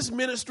 his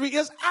ministry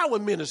is our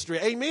ministry.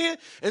 Amen.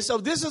 And so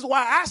this is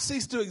why I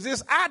cease to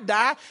exist. I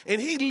die and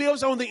he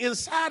lives on the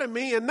inside of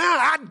me. And now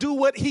I do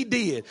what he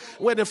did.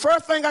 Well, the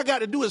first thing I got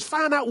to do is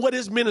find out what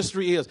his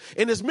ministry is.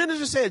 And his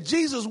ministry said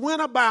Jesus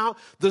went about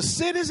the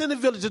cities and the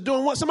villages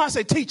doing what? Somebody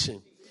say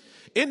teaching.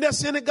 In their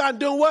synagogue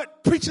doing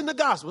what? Preaching the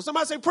gospel.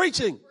 Somebody say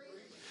preaching.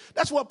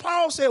 That's what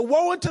Paul said.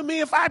 Woe unto me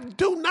if I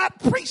do not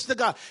preach the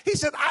gospel. He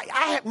said,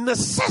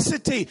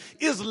 necessity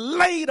is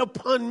laid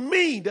upon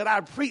me that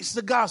I preach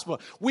the gospel.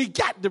 We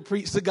got to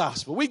preach the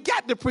gospel. We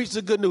got to preach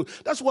the good news.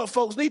 That's what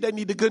folks need. They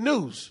need the good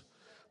news.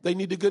 They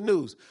need the good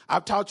news.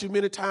 I've taught you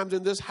many times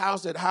in this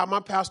house that how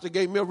my pastor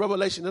gave me a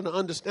revelation and an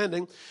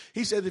understanding.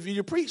 He said, if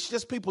you preach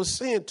just people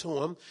sin to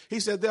them, he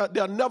said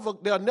they'll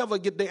never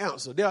get the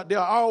answer. They'll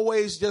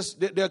always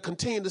they'll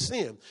continue to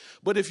sin.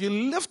 But if you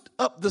lift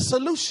up the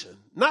solution,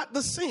 not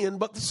the sin,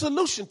 but the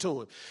solution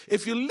to it.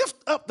 If you lift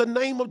up the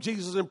name of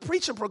Jesus and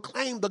preach and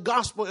proclaim the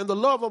gospel and the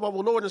love of our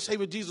Lord and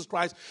Savior Jesus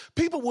Christ,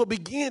 people will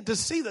begin to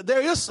see that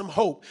there is some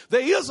hope.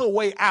 There is a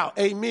way out,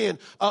 amen,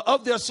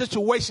 of their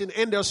situation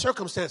and their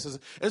circumstances.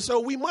 And so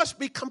we must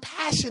be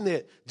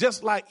compassionate,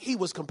 just like he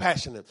was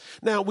compassionate.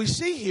 Now we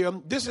see here,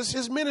 this is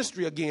his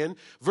ministry again,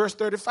 verse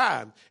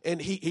 35.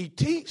 And he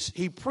teach,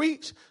 he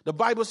preached. The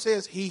Bible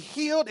says he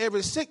healed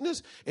every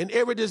sickness and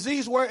every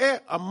disease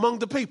where among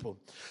the people.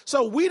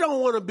 So we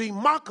don't want to be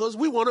mockers,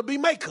 we want to be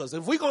makers.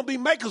 If we're going to be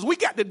makers, we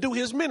got to do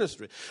his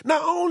ministry.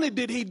 Not only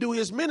did he do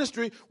his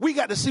ministry, we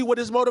got to see what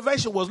his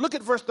motivation was. Look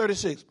at verse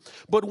 36.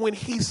 But when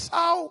he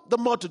saw the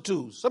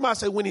multitudes, somebody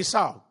say when he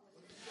saw.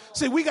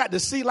 See, we got to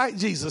see like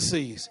Jesus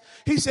sees.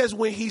 He says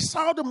when he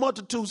saw the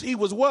multitudes, he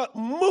was what?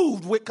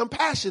 Moved with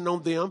compassion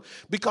on them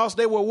because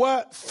they were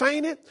what?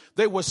 Fainted.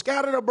 They were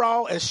scattered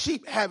abroad as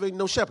sheep having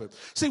no shepherd.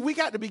 See, we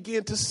got to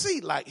begin to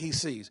see like he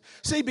sees.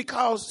 See,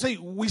 because,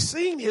 we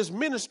seen his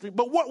ministry,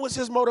 but what was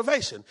his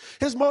motivation?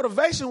 His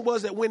motivation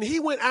was that when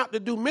he went out to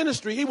do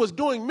ministry, he was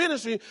doing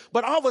ministry,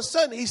 but all of a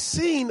sudden he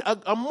seen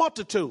a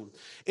multitude.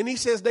 And he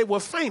says they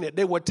were fainted.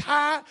 They were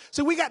tired.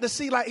 So we got to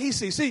see like he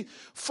sees. See,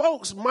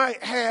 folks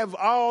might have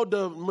all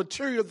the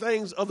material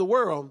things of the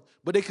world,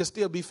 but they could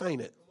still be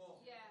fainted.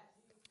 Yeah.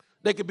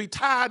 They could be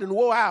tired and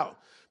wore out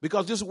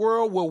because this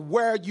world will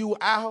wear you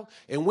out.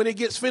 And when it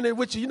gets finished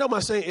with you, you know my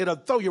saying, it'll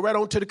throw you right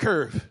onto the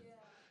curve. Yeah.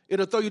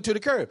 It'll throw you to the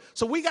curve.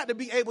 So we got to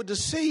be able to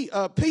see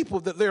people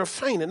that they're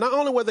fainted. Not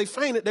only were they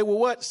fainted, they were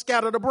what?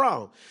 Scattered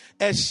abroad.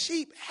 As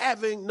sheep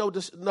having no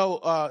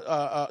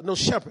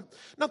shepherd.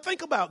 Now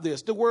think about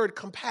this, the word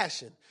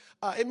compassion.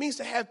 It means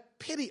to have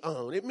pity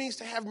on. It means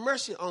to have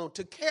mercy on,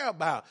 to care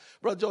about,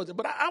 Brother George.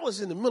 But I was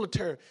in the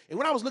military, and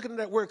when I was looking at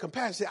that word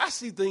compassion, I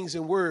see things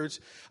in words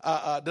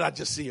that I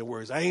just see in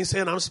words. I ain't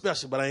saying I'm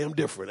special, but I am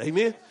different.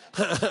 Amen?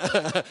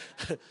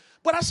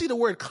 But I see the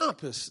word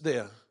compass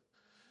there.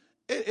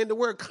 And the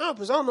word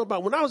compass, I don't know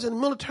about when I was in the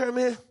military,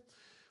 man,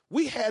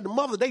 we had the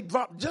mother, they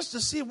dropped just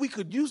to see if we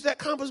could use that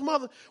compass,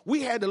 mother.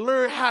 We had to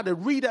learn how to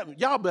read that.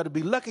 Y'all better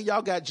be lucky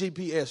y'all got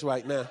GPS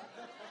right now.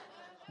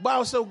 But I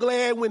was so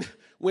glad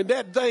when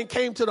that thing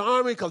came to the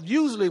Army, because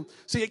usually,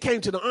 see, it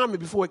came to the Army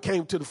before it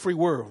came to the free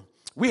world.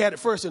 We had it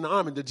first in the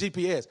Army, the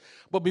GPS.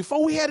 But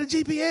before we had a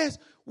GPS,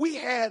 we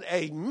had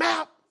a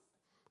map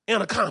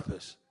and a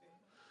compass.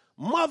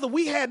 Mother,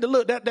 we had to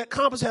look, that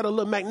compass had a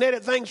little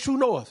magnetic thing true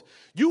north.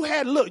 You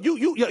had to look,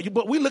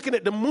 but we looking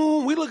at the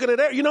moon, we looking at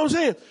that, you know what I'm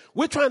saying?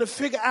 We're trying to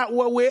figure out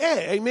where we're at,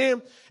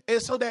 amen?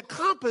 And so that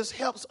compass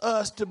helps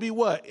us to be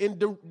what?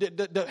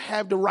 To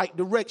have the right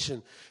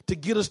direction, to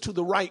get us to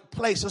the right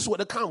place. That's what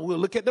the compass, we'll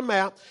look at the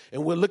map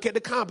and we'll look at the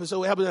compass.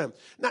 So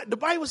now, the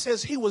Bible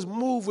says he was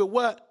moved with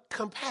what?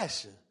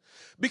 Compassion.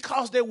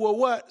 Because they were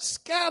what?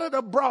 Scattered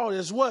abroad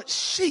as what?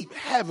 Sheep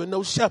having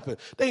no shepherd.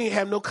 They ain't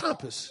have no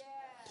compass.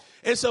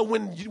 And so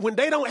when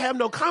they don't have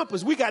no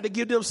compass, we got to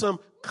give them some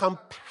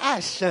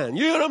compassion.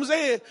 You know what I'm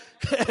saying?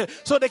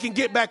 So they can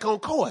get back on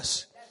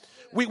course.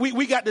 We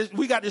got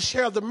to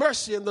share the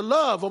mercy and the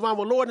love of our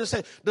Lord and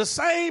say the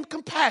same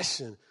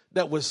compassion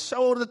that was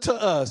shown to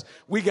us,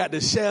 we got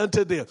to share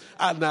unto them.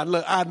 I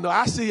know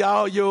I see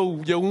all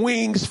your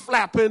wings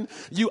flapping,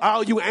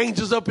 all you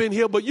angels up in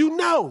here, but you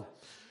know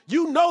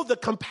the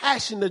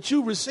compassion that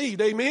you received,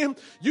 amen?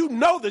 You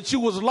know that you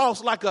was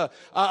lost like a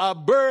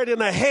bird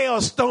in a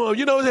hailstorm.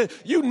 You know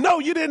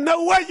you didn't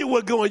know where you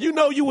were going. You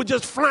know you were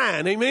just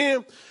flying,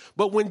 amen?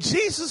 But when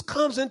Jesus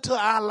comes into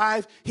our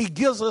life, he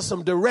gives us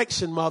some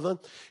direction, mother.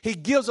 He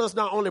gives us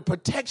not only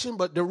protection,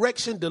 but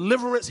direction,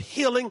 deliverance,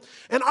 healing,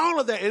 and all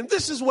of that. And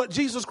this is what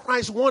Jesus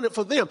Christ wanted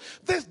for them.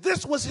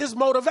 This was his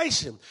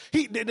motivation.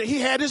 He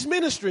had his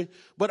ministry,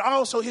 but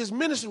also his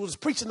ministry was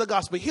preaching the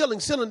gospel,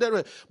 healing, sealing,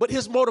 but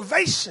his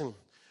motivation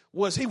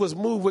was he was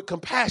moved with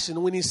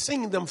compassion when he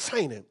seen them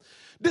fainting.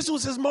 This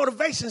was his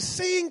motivation,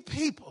 seeing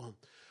people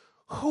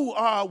who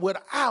are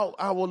without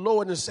our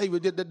Lord and Savior,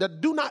 that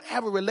do not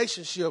have a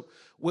relationship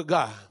with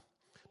God.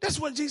 That's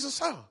what Jesus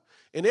saw.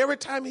 And every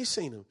time he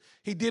seen them,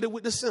 he did it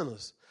with the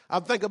sinners.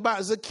 I think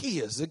about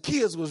Zacchaeus.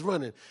 Zacchaeus was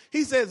running.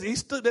 He says he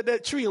stood at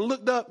that tree and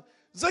looked up.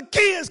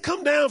 Zacchaeus,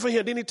 come down from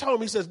here. Then he told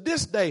him, he says,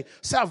 this day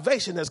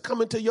salvation has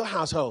come into your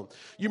household.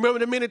 You remember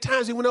the many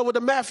times he went over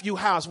to Matthew's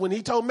house when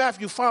he told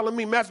Matthew, follow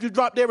me. Matthew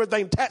dropped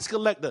everything, tax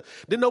collector.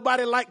 Didn't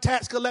nobody like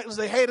tax collectors?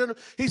 They hated him.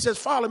 He says,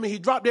 follow me. He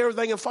dropped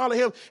everything and followed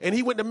him. And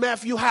he went to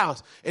Matthew's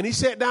house. And he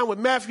sat down with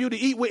Matthew to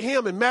eat with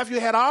him. And Matthew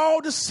had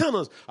all the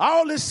sinners.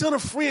 All his sinner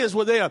friends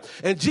were there.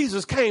 And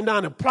Jesus came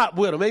down and plopped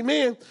with them.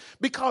 Amen?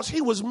 Because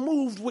he was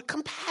moved with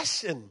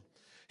compassion.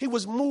 He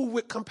was moved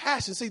with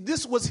compassion. See,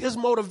 this was his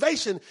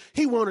motivation.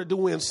 He wanted to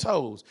win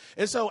souls.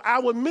 And so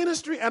our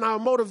ministry and our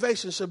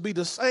motivation should be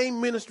the same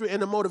ministry and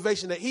the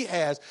motivation that he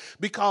has,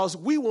 because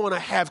we want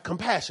to have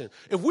compassion.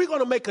 If we're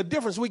going to make a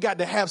difference, we got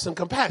to have some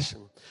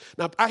compassion.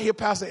 Now, I hear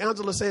Pastor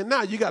Angela saying,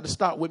 now you got to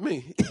start with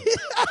me.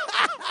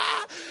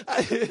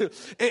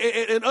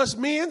 and us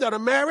men that are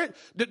married,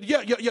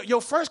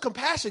 your first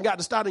compassion got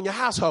to start in your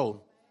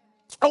household.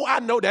 Oh, I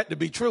know that to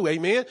be true,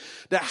 amen.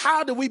 That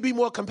how do we be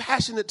more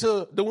compassionate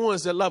to the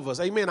ones that love us,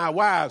 amen, our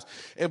wives,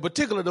 in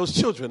particular those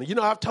children. You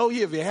know, I've told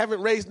you, if you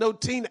haven't raised no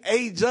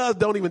teenagers,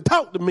 don't even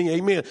talk to me,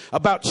 amen,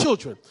 about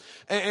children.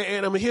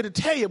 And I'm here to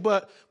tell you,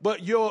 but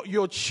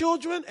your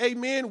children,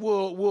 amen,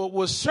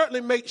 will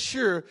certainly make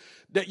sure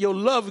that your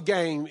love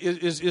game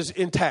is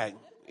intact.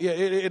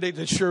 Yeah,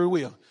 they sure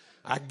will.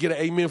 I can get an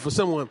amen for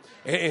someone.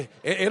 And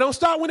don't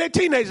start when they're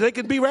teenagers. They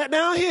can be right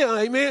down here,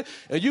 amen.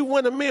 And you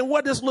wonder, man,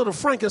 where this little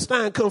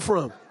Frankenstein come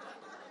from?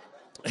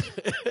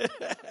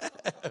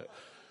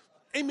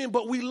 Amen.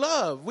 But we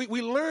love.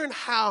 We learn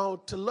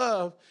how to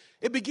love.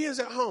 It begins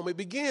at home. It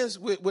begins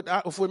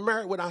if we're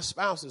married with our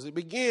spouses. It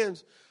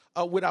begins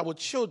with our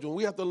children.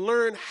 We have to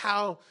learn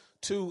how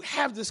to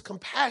have this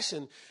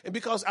compassion. And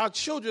because our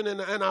children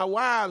and our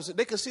wives,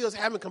 they can see us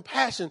having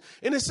compassion.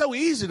 And it's so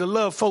easy to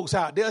love folks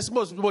out there. It's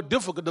much more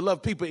difficult to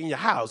love people in your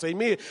house.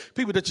 Amen.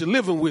 People that you're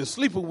living with,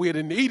 sleeping with,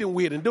 and eating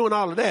with, and doing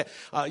all of that.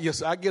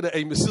 Yes, I get an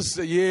amen.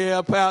 Sister,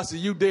 yeah, Pastor,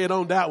 you dead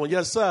on that one.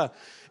 Yes, sir.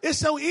 It's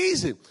so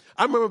easy.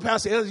 I remember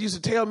Pastor Ellis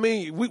used to tell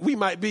me we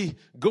might be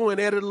going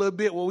at it a little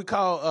bit, what we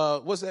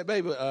call, what's that,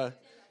 baby?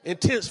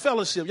 Intense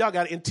fellowship. Y'all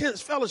got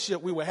intense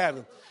fellowship we were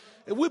having.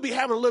 And we'll be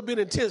having a little bit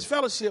of intense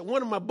fellowship.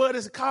 One of my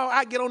buddies called.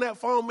 I get on that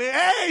phone, man.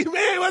 Hey,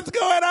 man, what's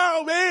going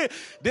on, man?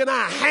 Then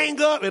I hang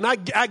up and I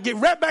get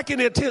right back in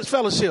the intense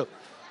fellowship.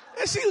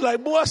 And she was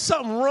like, boy,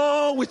 something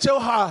wrong with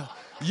your heart.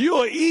 You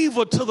are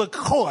evil to the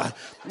core.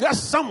 There's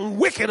something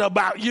wicked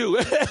about you.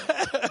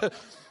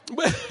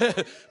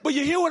 But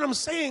you hear what I'm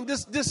saying?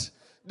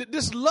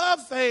 This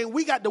love thing,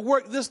 we got to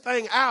work this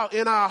thing out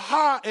in our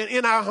heart and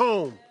in our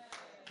home.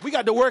 We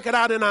got to work it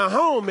out in our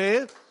home,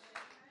 man.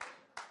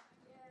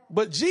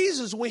 But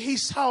Jesus, when he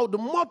saw the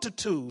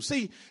multitude,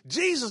 see,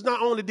 Jesus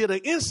not only did an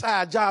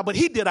inside job, but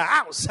he did an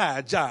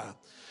outside job.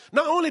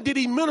 Not only did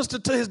he minister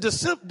to his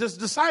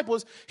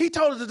disciples, he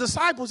told the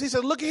disciples, he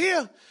said, look at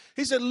here.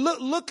 He said,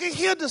 look at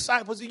here,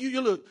 disciples.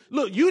 You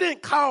look, you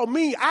didn't call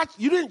me.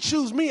 You didn't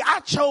choose me.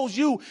 I chose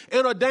you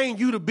and ordained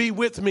you to be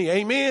with me.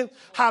 Amen.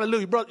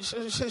 Hallelujah. Bro,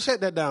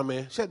 shut that down,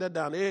 man. Shut that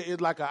down.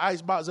 It's like an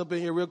ice box up in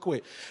here real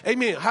quick.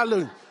 Amen.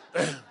 Hallelujah.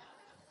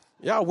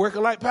 Y'all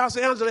working like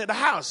Pastor Angela at the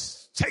house.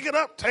 Take it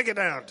up, take it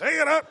down. Take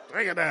it up,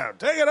 take it down.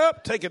 Take it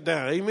up, take it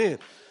down. Amen.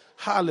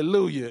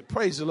 Hallelujah.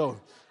 Praise the Lord.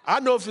 I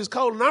know if it's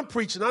cold and I'm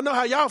preaching, I know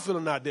how y'all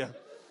feeling out there.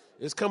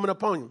 It's coming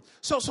upon you.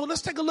 So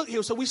let's take a look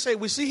here. So we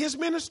see his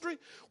ministry.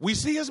 We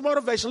see his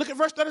motivation. Look at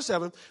verse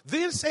 37.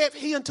 Then said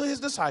he unto his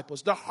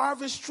disciples, the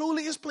harvest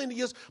truly is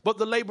plenteous, but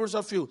the laborers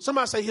are few.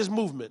 Somebody say his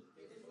movement.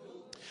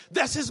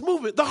 That's his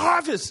movement. The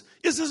harvest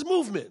is his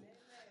movement.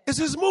 It's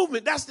his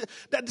movement.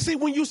 See,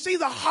 when you see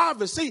the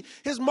harvest, see,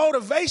 his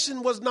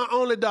motivation was not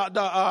only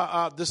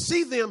to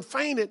see them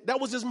fainted. That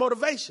was his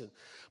motivation.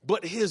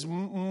 But his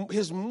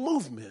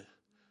movement,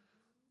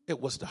 it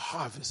was the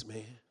harvest,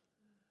 man.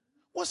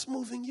 What's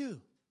moving you?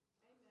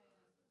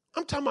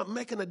 I'm talking about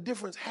making a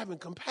difference, having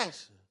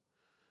compassion.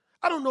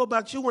 I don't know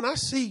about you. When I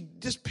see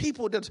just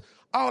people that's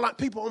all like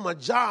people on my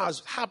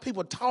jobs, how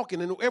people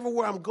talking and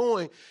everywhere I'm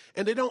going,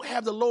 and they don't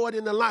have the Lord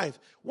in their life.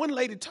 One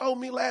lady told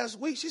me last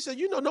week, she said,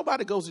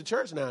 nobody goes to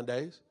church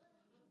nowadays.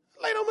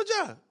 Lady on my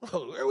job.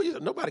 Oh,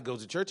 nobody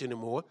goes to church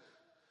anymore.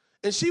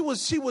 And she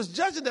was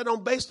judging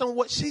that based on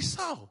what she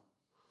saw.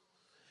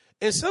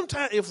 And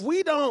sometimes if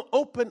we don't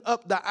open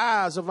up the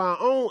eyes of our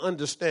own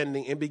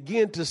understanding and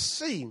begin to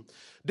see,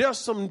 there's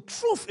some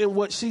truth in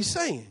what she's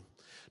saying.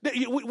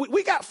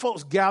 We got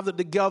folks gathered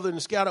together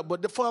and scattered,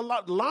 but for a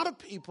lot of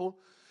people,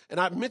 and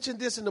I mentioned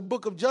this in the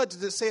book of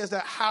Judges, it says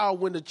that how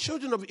when the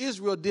children of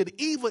Israel did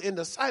evil in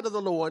the sight of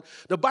the Lord,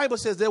 the Bible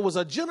says there was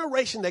a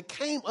generation that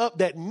came up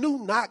that knew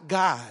not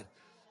God.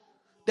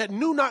 That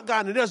knew not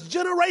God. And there's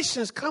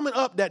generations coming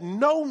up that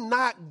know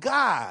not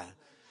God.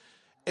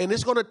 And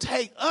it's going to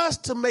take us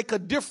to make a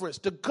difference,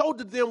 to go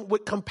to them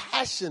with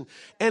compassion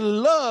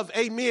and love,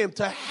 amen,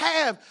 to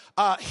have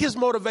his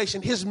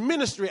motivation, his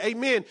ministry,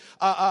 amen,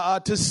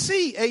 to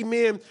see,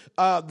 amen,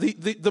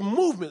 the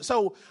movement.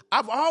 So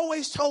I've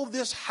always told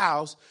this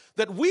house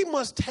that we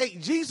must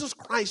take Jesus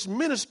Christ's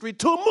ministry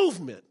to a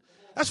movement.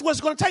 That's what it's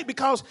going to take,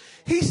 because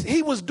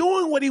he was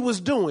doing what he was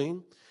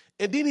doing,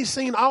 and then he's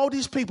seen all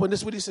these people, and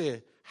this is what he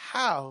said: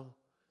 how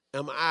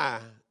am I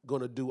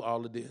going to do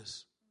all of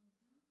this?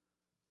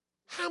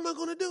 How am I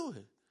going to do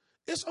it?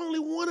 It's only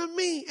one of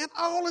me and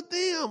all of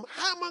them.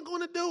 How am I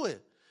going to do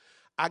it?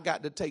 I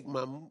got to take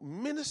my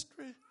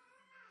ministry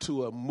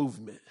to a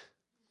movement.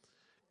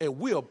 And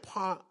we're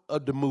part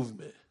of the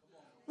movement.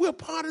 We're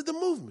part of the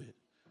movement.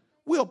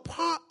 We're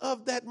part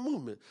of that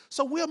movement.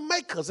 So we're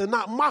makers and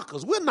not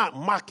mockers. We're not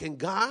mocking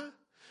God.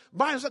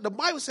 The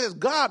Bible says,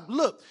 God,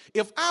 look,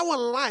 if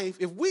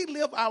we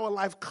live our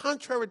life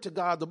contrary to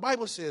God, the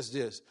Bible says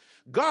this: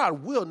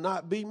 God will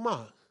not be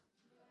mocked.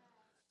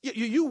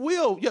 You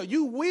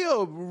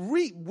will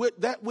reap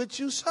with that which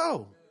you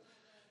sow.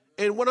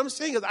 And what I'm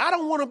saying is, I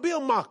don't want to be a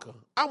mocker.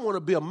 I want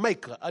to be a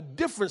maker, a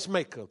difference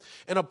maker.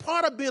 And a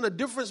part of being a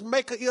difference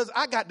maker is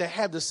I got to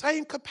have the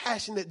same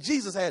compassion that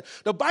Jesus had.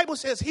 The Bible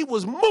says he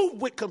was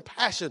moved with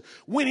compassion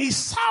when he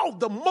saw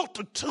the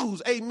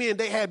multitudes, amen.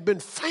 They had been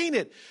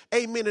fainted,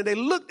 amen. And they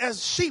looked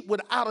as sheep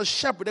without a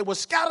shepherd. They were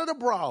scattered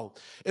abroad.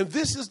 And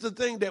this is the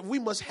thing that we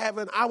must have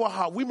in our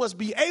heart. We must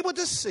be able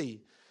to see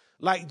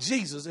like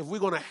Jesus if we're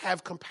going to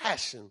have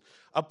compassion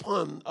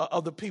upon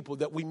other people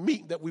that we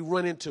meet, that we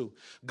run into.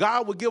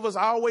 God will give us,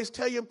 I always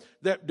tell you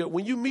that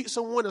when you meet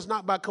someone, it's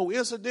not by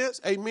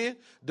coincidence, amen,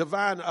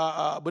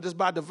 but it's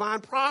by divine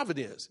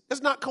providence.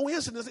 It's not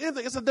coincidence,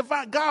 anything. It's a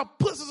divine, God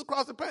puts us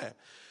across the path.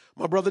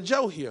 My brother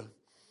Joe here.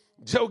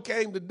 Joe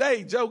came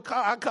today.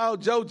 I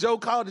called Joe. Joe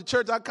called the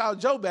church. I called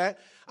Joe back.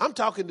 I'm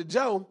talking to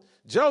Joe.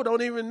 Joe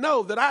don't even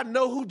know that I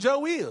know who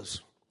Joe is.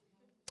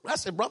 I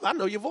said, brother, I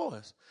know your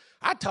voice.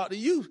 I talked to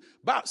you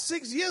about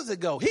 6 years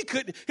ago.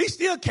 He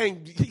still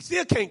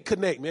can't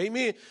connect me,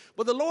 amen.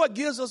 But the Lord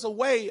gives us a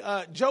way.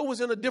 Joe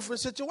was in a different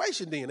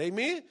situation then,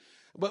 amen.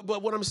 But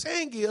what I'm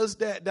saying is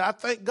that I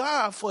thank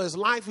God for his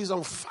life. He's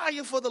on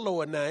fire for the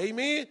Lord now,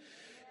 amen.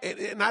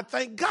 And I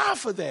thank God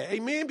for that,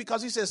 amen,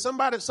 because he says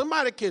somebody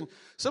can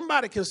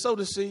sow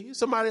the seed,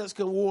 somebody else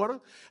can water,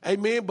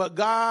 amen, but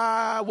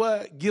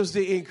God gives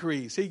the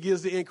increase. He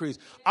gives the increase.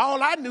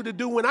 All I knew to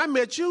do when I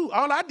met you,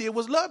 all I did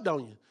was loved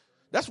on you.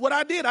 That's what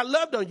I did. I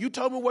loved on you. You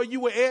told me where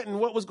you were at and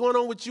what was going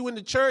on with you in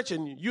the church,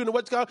 and you know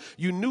what's called.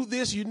 You knew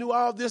this, you knew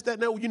all this, that,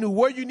 and that. You knew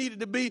where you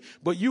needed to be,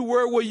 but you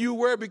were where you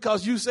were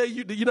because you say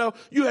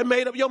you had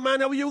made up your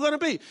mind where you were going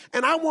to be.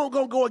 And I won't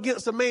go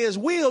against a man's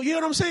will. You know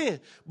what I'm saying?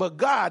 But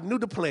God knew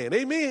the plan.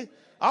 Amen.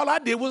 All I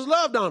did was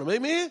loved on him.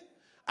 Amen.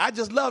 I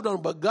just loved on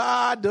him, but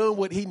God done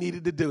what he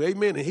needed to do.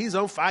 Amen. And he's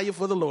on fire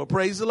for the Lord.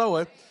 Praise the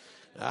Lord.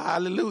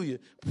 Hallelujah.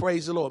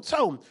 Praise the Lord.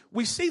 So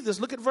we see this.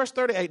 Look at verse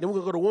 38. Then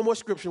we're going to go to one more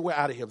scripture and we're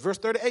out of here. Verse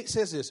 38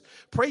 says this: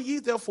 pray ye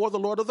therefore the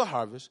Lord of the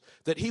harvest,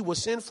 that he will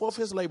send forth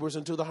his laborers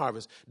into the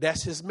harvest.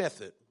 That's his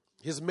method.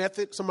 His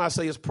method, somebody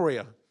say, is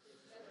prayer.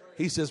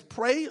 He says,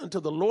 pray unto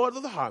the Lord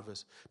of the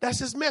harvest. That's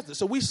his method.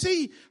 So we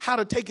see how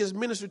to take his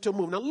ministry to a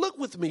move. Now look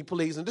with me,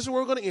 please. And this is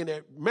where we're going to end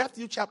at.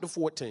 Matthew chapter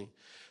 14.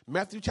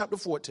 Matthew chapter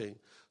 14.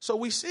 So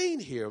we've seen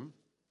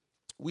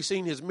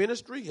his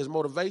ministry, his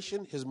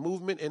motivation, his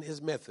movement, and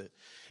his method.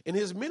 And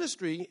his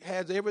ministry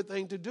has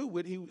everything to do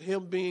with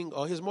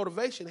his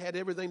motivation had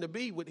everything to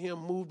be with him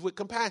moved with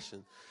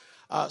compassion.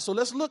 So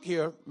let's look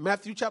here.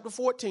 Matthew chapter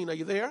 14. Are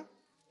you there?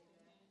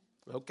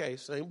 Okay,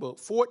 same book.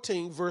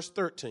 14, verse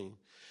 13.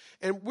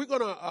 And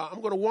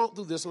I'm gonna walk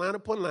through this line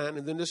upon line,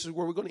 and then this is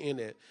where we're gonna end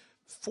at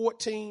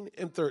 14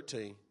 and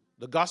 13.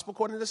 The gospel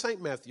according to St.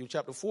 Matthew,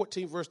 chapter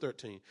 14, verse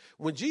 13.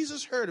 When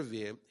Jesus heard of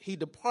it, he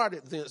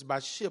departed thence by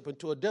ship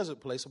into a desert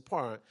place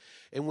apart.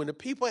 And when the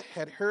people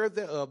had heard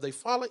thereof, they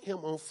followed him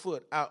on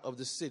foot out of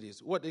the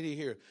cities. What did he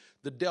hear?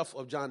 The death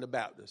of John the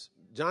Baptist.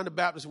 John the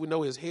Baptist, we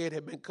know his head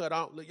had been cut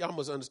off. Look, y'all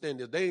must understand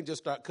this. They ain't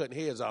just start cutting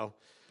heads off.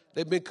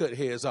 They've been cutting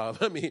heads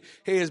off. I mean,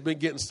 heads been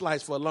getting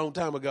sliced for a long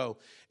time ago.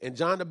 And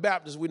John the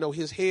Baptist, we know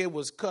his head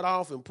was cut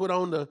off and put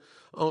on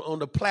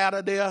the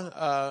platter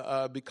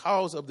there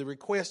because of the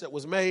request that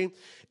was made.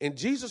 And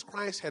Jesus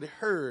Christ had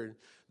heard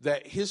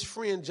that his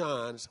friend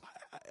John,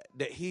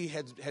 that he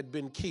had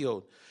been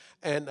killed.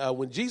 And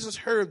when Jesus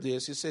heard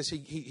this, it says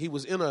he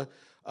was in a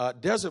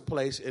desert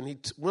place, and he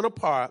went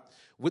apart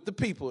with the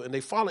people, and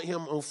they followed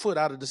him on foot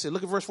out of the city.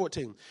 Look at verse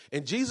 14.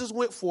 And Jesus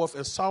went forth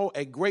and saw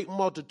a great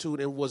multitude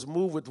and was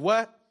moved with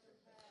what?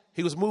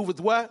 He was moved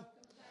with what?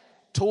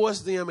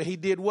 Towards them, and he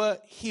did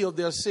what? Healed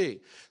their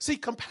sick. See,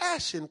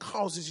 compassion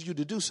causes you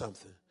to do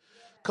something.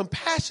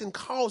 Compassion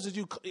causes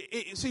you.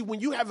 See,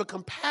 when you have a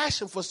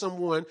compassion for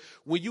someone,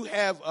 when you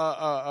have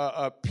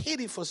a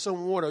pity for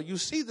someone, or you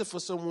see this for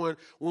someone,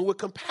 when we're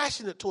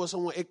compassionate towards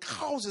someone, it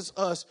causes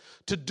us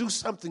to do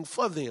something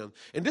for them.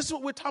 And this is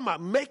what we're talking about,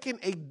 making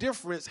a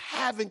difference,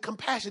 having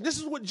compassion. This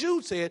is what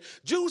Jude said.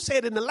 Jude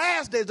said in the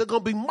last days, there are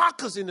going to be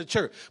mockers in the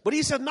church. But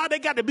he said, no, there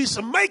got to be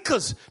some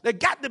makers. There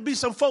got to be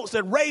some folks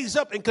that raise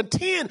up and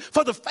contend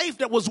for the faith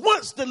that was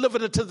once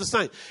delivered unto the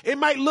saints. It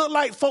might look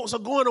like folks are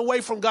going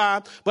away from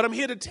God, but I'm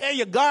here to tell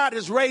you, God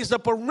has raised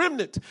up a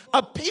remnant,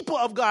 a people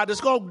of God that's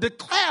going to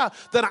declare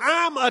that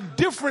I'm a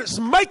difference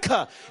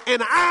maker,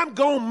 and I'm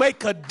going to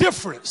make a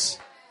difference.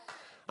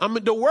 I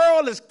mean, the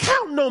world is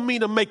counting on me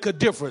to make a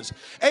difference.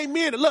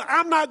 Amen. Look,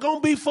 I'm not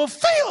going to be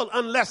fulfilled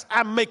unless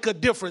I make a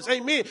difference.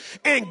 Amen.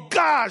 And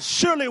God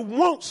surely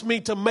wants me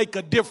to make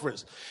a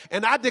difference.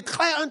 And I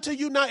declare unto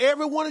you now,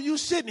 every one of you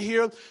sitting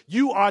here,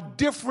 you are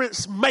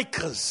difference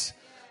makers.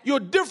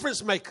 You're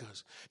difference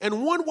makers.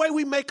 And one way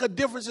we make a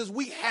difference is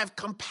we have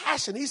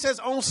compassion. He says,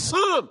 on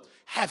some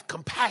have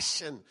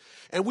compassion.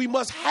 And we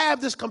must have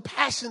this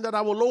compassion that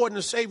our Lord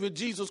and Savior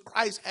Jesus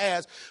Christ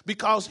has,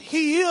 because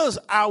he is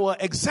our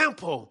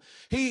example.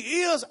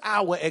 He is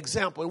our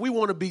example. And we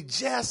want to be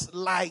just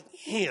like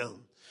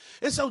him.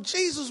 And so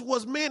Jesus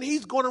was, man,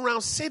 he's going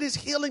around cities,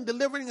 healing,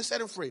 delivering, and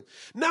setting free.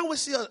 Now we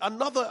see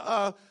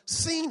another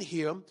scene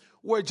here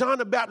where John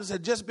the Baptist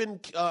had just been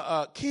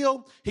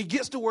killed. He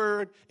gets the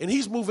word, and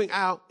he's moving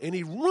out, and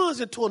he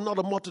runs into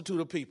another multitude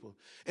of people.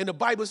 And the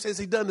Bible says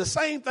he done the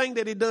same thing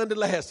that he done the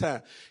last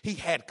time. He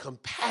had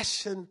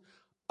compassion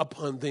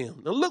upon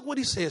them. Now look what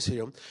he says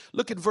here.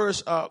 Look at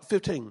verse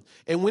 15.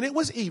 And when it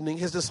was evening,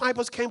 his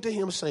disciples came to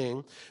him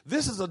saying,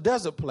 this is a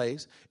desert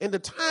place, and the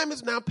time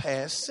is now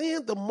past.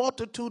 Send the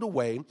multitude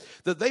away,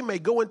 that they may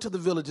go into the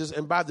villages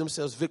and buy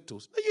themselves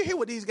victuals. Now you hear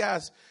what these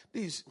guys,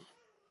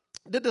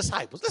 the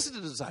disciples. Listen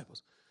to the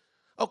disciples.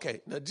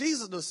 Okay, now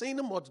Jesus done seen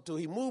the multitude.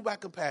 He moved by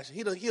compassion.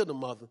 He done healed the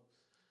mother.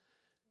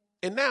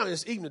 And now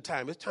it's evening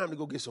time. It's time to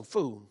go get some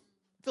food.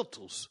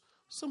 Victuals.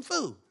 Some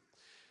food.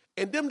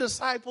 And them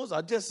disciples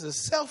are just as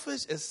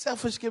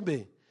selfish can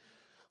be.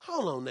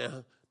 Hold on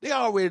now. They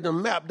already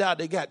done mapped out.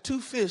 They got 2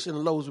 fish and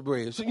loaves of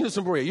bread. So you get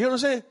some bread. You know what I'm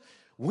saying?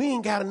 We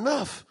ain't got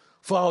enough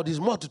for all these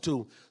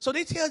multitude. So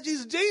they tell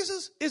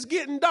Jesus, it's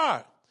getting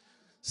dark.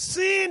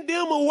 Send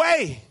them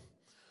away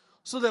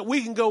so that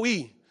we can go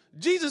eat.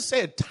 Jesus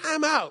said,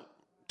 time out.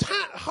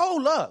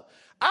 Hold up.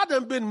 I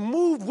done been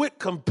moved with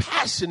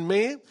compassion,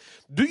 man.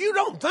 You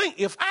don't think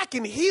if I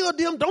can heal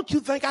them, don't you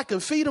think I can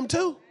feed them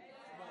too?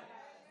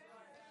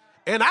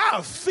 And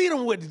I'll feed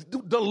them with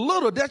the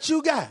little that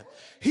you got.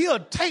 He'll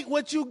take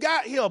what you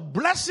got. He'll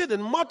bless it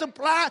and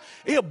multiply.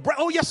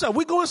 Oh, yes, sir.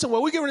 We're going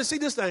somewhere. We're going to see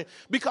this thing.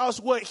 Because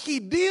what he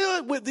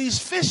did with these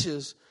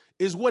fishes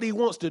is what he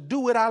wants to do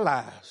with our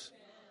lives.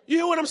 You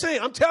hear what I'm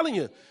saying? I'm telling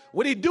you.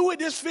 What he do with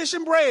this fish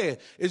and bread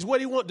is what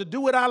he wants to do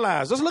with our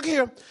lives. Let's look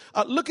here.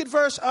 Look at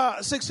verse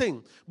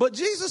 16. But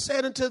Jesus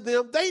said unto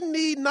them, they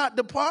need not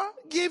depart.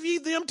 Give ye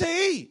them to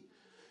eat.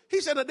 He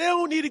said that they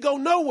don't need to go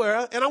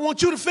nowhere, and I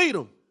want you to feed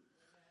them.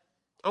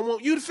 I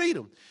want you to feed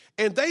them.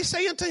 And they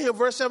say unto him,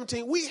 verse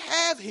 17, we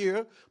have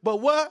here, but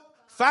what?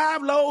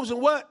 5 loaves and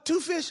what?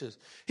 2 fishes.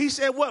 He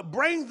said, what?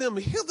 Bring them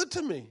hither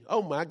to me.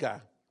 Oh, my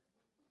God.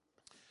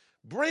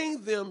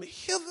 Bring them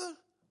hither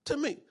to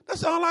me.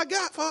 That's all I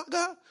got, Father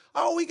God.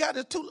 All we got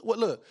is 2. Well,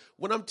 look,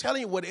 when I'm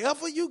telling you,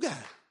 whatever you got.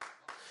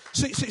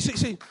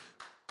 See.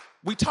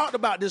 We talked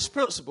about this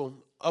principle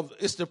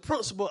it's the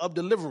principle of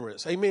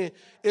deliverance. Amen.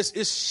 It's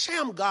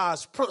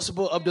Shamgar's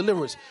principle of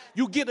deliverance.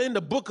 You get in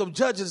the book of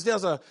Judges,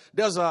 there's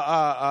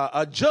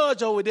a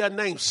judge over there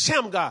named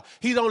Shamgar.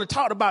 He's only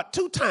talked about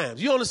 2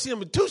 times. You only see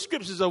him in 2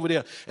 scriptures over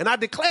there. And I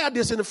declared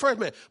this in the first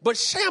man. But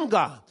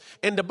Shamgar,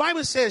 and the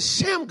Bible says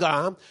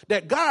Shamgar,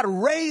 that God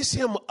raised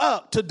him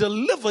up to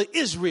deliver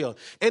Israel.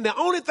 And the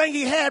only thing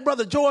he had,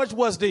 Brother George,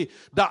 was the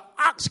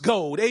ox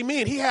goad.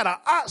 Amen. He had an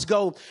ox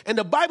goad. And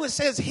the Bible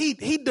says he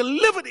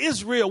delivered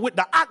Israel with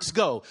the ox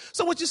goad.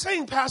 So what you're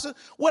saying, Pastor,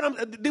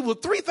 there were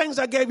three things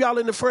I gave y'all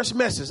in the first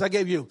message I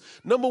gave you.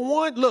 Number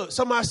one, look,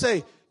 somebody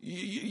say,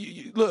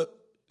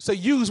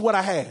 use what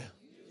I have.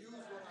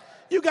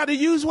 You got to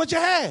use what you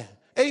have.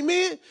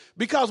 Amen.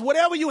 Because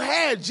whatever you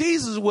had,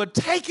 Jesus will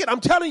take it. I'm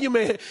telling you,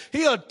 man,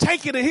 he'll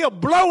take it and he'll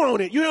blow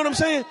on it. You know what I'm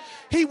saying?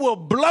 He will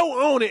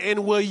blow on it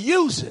and will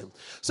use it.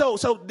 So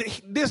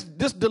this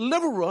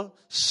deliverer,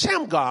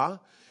 Shamgar,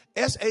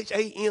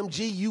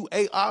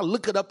 Shamgar,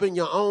 look it up in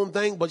your own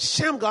thing. But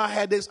Shamgar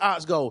had this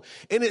ox goad,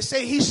 and it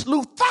said he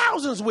slew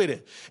thousands with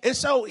it. And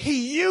so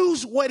he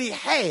used what he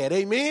had.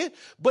 Amen.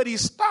 But he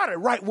started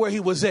right where he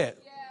was at.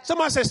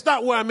 Somebody say,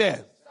 start where I'm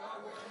at.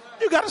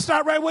 You got to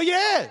start right where you're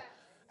at.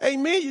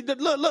 Amen.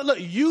 Look,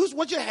 use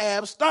what you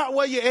have, start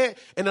where you're at.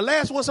 And the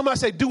last one, somebody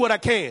say, do what I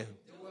can.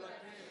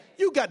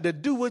 You got to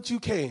do what you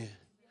can.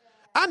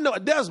 I know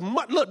there's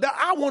much, look,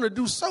 I want to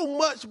do so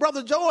much,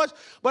 Brother George,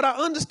 but I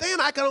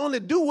understand I can only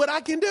do what I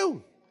can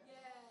do.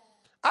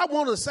 I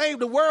want to save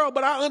the world,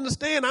 but I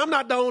understand I'm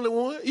not the only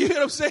one. You know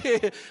what I'm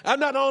saying? I'm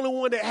not the only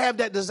one that have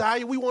that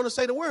desire. We want to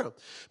save the world.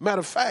 Matter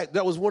of fact,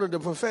 that was one of the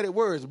prophetic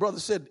words. The brother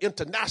said,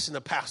 international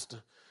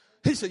pastor.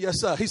 He said, yes,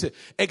 sir. He said,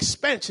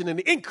 expansion and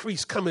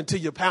increase coming to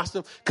you,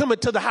 pastor, coming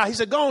to the house. He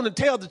said, go on and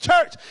tell the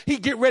church he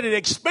get ready to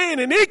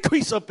expand and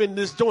increase up in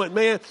this joint,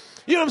 man.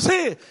 You know what I'm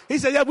saying? He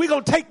said, yeah, we're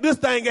going to take this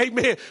thing,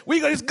 amen.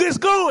 It's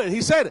going.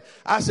 He said it.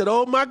 I said,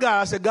 oh, my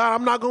God. I said, God,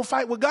 I'm not going to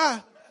fight with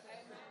God.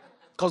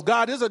 Because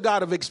God is a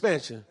God of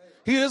expansion.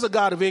 He is a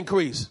God of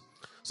increase.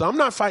 So I'm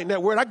not fighting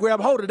that word. I grab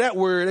hold of that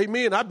word,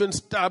 amen. I've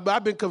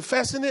been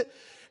confessing it.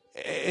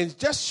 And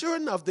just sure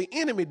enough, the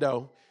enemy,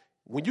 though,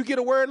 when you get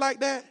a word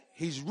like that,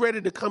 he's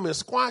ready to come and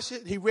squash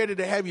it. He's ready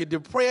to have you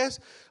depressed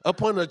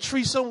up on a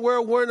tree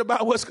somewhere worrying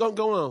about what's going to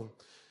go on.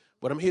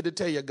 But I'm here to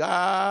tell you,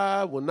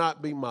 God will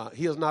not be mocked.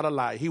 He is not a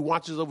lie. He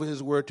watches over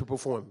his word to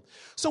perform.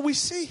 So we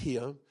see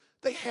here,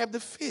 they have the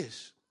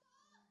fish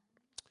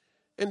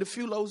and the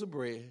few loaves of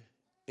bread.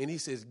 And he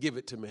says, give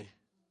it to me.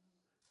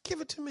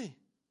 Give it to me.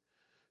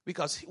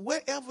 Because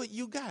wherever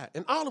you got,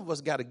 and all of us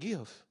got a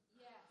gift.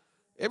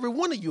 Every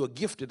one of you are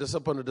gifted that's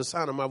up under the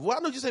sign of my voice.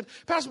 I know you say,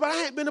 Pastor, but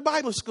I ain't been to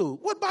Bible school.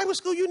 What Bible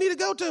school you need to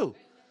go to?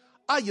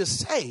 Are you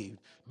saved?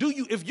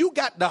 If you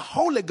got the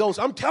Holy Ghost,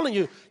 I'm telling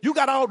you, you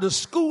got all the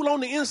school on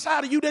the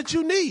inside of you that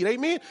you need.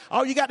 Amen.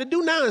 All you got to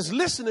do now is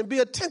listen and be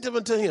attentive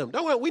unto him.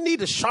 Don't worry, we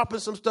need to sharpen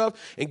some stuff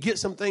and get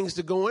some things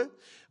to going.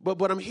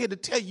 But I'm here to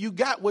tell you, you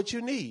got what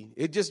you need.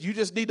 You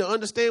just need to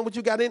understand what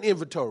you got in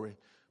inventory.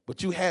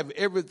 But you have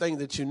everything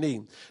that you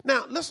need.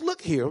 Now, let's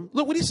look here.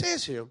 Look what he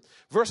says here.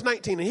 Verse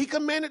 19, and he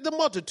commanded the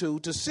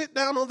multitude to sit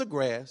down on the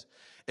grass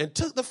and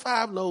took the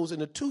 5 loaves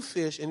and the 2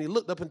 fish, and he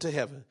looked up into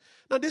heaven.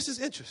 Now, this is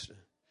interesting.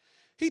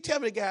 He tell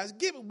me, guys,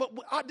 give it, but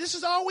this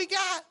is all we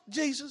got,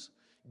 Jesus.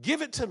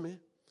 Give it to me.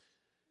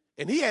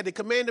 And he had to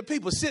command the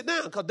people, sit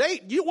down, because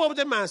what was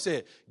their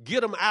mindset?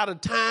 Get them out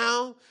of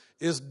town.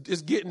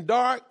 It's getting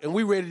dark, and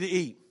we ready to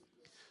eat.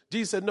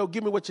 Jesus said, no,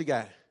 give me what you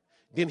got.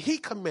 Then he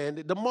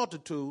commanded the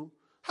multitude.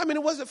 How many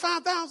was it?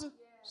 5,000? Yeah.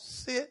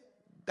 Sit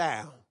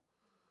down.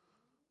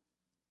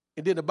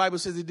 And then the Bible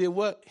says he did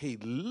what? He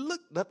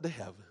looked up to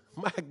heaven.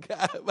 My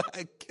God,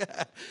 my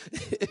God.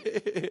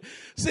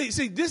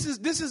 see, this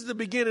is the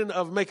beginning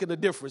of making a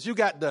difference. You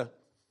got the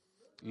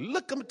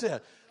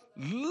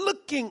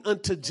looking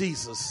unto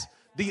Jesus,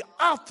 the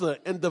author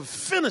and the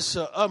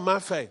finisher of my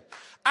faith.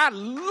 I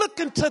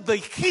look into the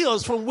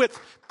hills from which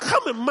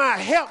cometh my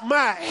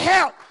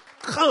help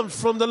comes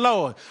from the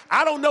Lord.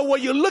 I don't know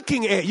what you're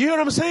looking at. You know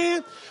what I'm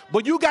saying?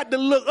 But you got to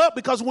look up,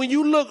 because when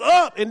you look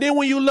up and then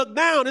when you look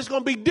down, it's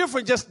going to be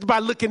different just by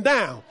looking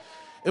down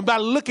and by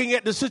looking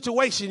at the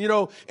situation,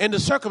 and the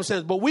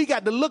circumstance. But we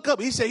got to look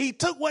up. He said he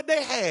took what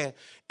they had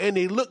and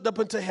he looked up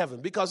into heaven,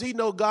 because he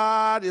know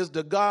God is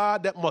the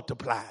God that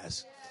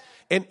multiplies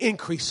and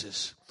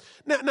increases.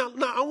 Now,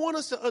 I want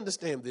us to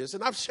understand this,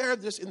 and I've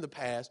shared this in the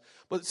past,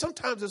 but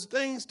sometimes there's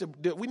things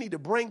that we need to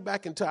bring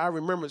back into our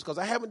remembrance, because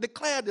I haven't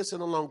declared this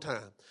in a long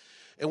time.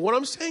 And what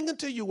I'm saying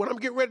unto you, what I'm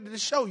getting ready to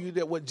show you,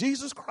 that what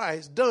Jesus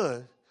Christ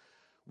done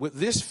with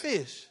this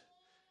fish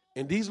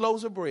and these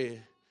loaves of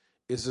bread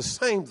is the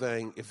same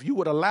thing. If you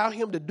would allow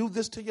him to do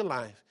this to your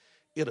life,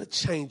 it'll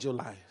change your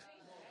life.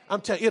 I'm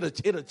telling you,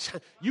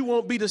 you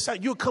won't be the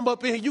same. You'll come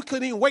up in here. You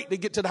couldn't even wait to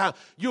get to the house.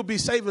 You'll be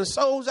saving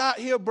souls out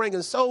here,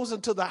 bringing souls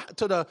into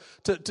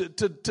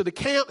the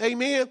camp,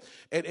 amen,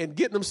 and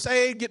getting them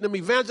saved, getting them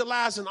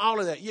evangelized, and all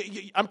of that.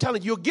 I'm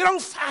telling you, you'll get on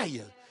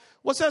fire.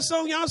 What's that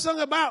song y'all sung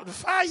about? The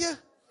fire?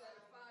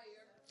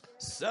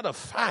 Set a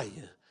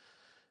fire.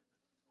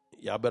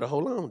 Y'all better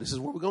hold on. This is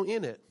where we're going to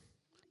end at.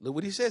 Look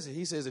what he says.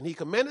 He says, and he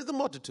commanded the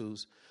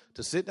multitudes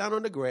to sit down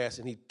on the grass,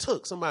 and he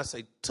took. Somebody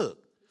say, took.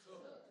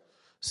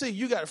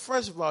 See,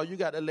 first of all, you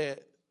got to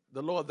let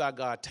the Lord thy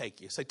God take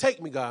you. Say, take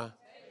me, God.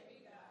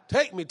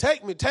 Take me.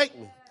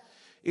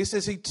 It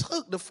says he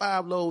took the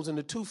 5 loaves and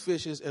the 2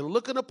 fishes, and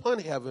looking upon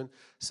heaven,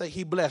 say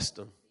he blessed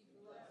them.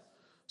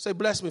 Say,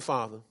 bless me,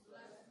 Father.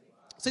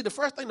 See, the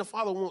first thing the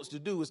Father wants to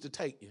do is to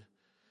take you.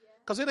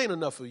 Because it ain't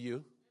enough of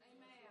you.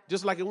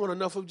 Just like it wasn't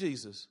enough of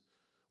Jesus.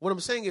 What I'm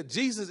saying is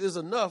Jesus is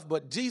enough,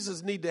 but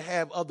Jesus need to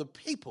have other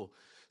people.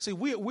 See,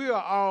 we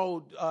are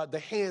all the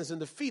hands and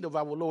the feet of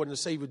our Lord and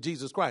Savior,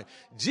 Jesus Christ.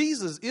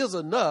 Jesus is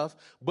enough,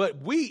 but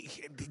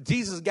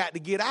Jesus got to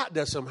get out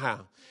there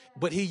somehow.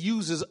 But he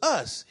uses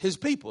us, his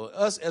people,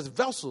 us as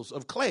vessels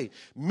of clay,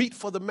 meet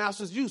for the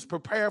master's use,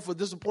 prepare for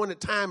this appointed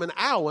time and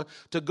hour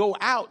to go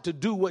out to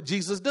do what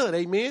Jesus done.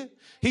 Amen.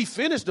 He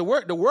finished the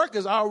work. The work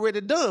is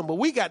already done, but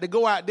we got to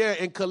go out there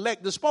and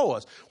collect the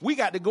spoils. We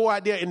got to go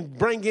out there and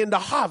bring in the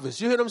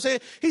harvest. You hear what I'm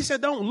saying? He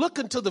said, don't look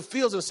into the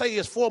fields and say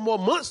it's 4 more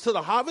months to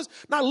the harvest.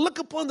 Now look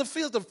upon the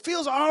fields. The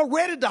fields are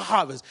already the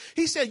harvest.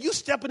 He said, you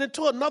stepping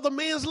into another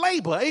man's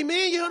labor.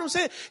 Amen. You know what I'm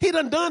saying? He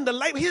done the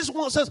labor. He just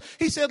wants us.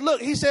 He said,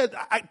 look,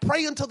 I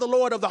pray unto the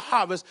Lord of the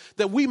harvest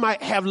that we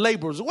might have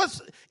laborers.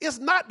 It's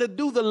not to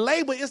do the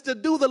labor. It's to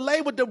do the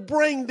labor to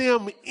bring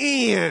them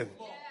in.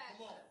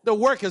 The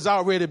work has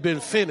already been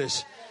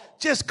finished.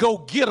 Just go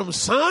get them,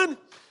 son.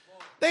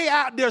 They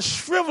out there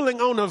shriveling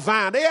on the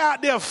vine. They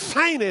out there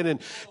fainting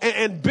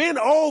and bent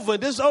over.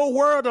 This old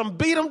world done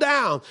beat them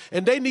down.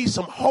 And they need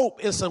some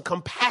hope and some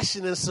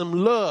compassion and some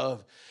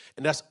love.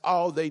 And that's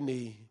all they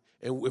need.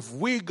 And if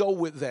we go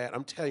with that,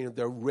 I'm telling you,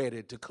 they're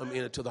ready to come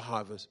into the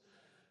harvest.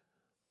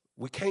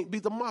 We can't be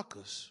the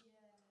mockers.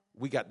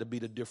 We got to be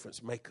the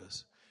difference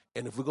makers.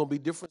 And if we're going to be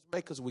difference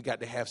makers, we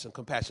got to have some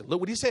compassion. Look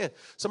what he said.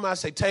 Somebody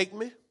say, take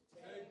me.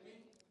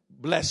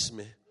 Bless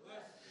me.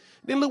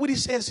 Then look what he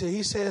says here.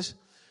 He says,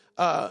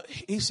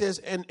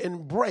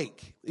 and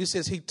break. He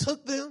says he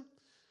took them.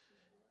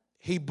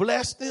 He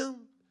blessed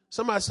them.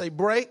 Somebody say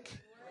break.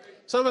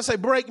 Somebody say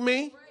break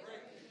me.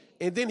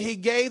 And then he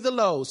gave the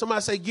loaves.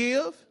 Somebody say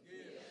give.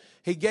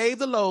 He gave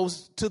the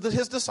loaves to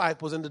his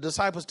disciples, and the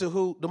disciples to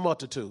who? The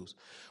multitudes.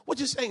 What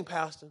you saying,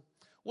 Pastor?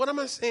 What am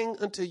I saying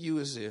unto you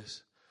is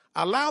this.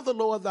 Allow the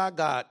Lord thy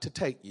God to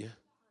take you,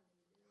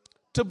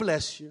 to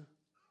bless you,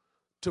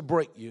 to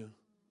break you,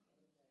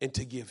 and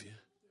to give you.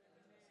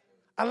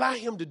 Allow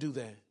him to do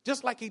that.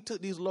 Just like he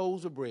took these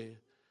loaves of bread.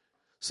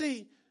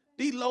 See,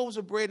 these loaves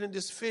of bread and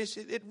this fish,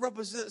 it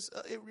represents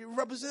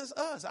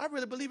us. I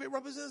really believe it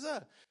represents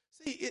us.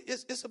 See,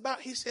 it's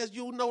about, he says,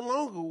 you no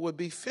longer will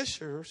be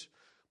fishers,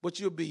 but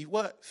you'll be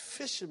what?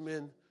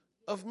 Fishermen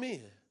of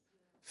men.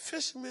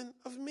 Fishermen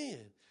of men.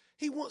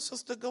 He wants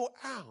us to go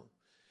out.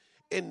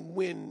 And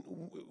when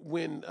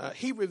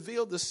he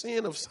revealed the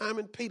sin of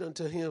Simon Peter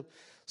unto him,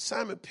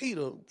 Simon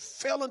Peter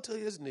fell unto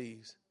his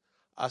knees.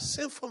 A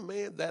sinful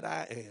man that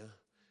I am.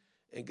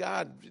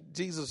 And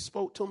Jesus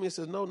spoke to me and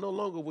says, no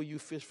longer will you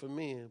fish for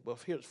men,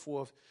 but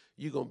henceforth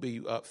you're going to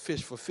be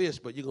fish for fish,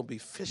 but you're going to be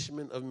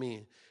fishermen of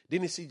men.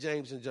 Didn't he see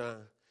James and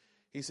John?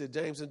 He said,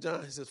 James and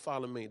John, he says,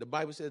 follow me. The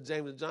Bible says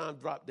James and John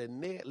dropped their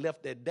net,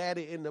 left their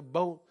daddy in the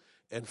boat,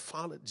 and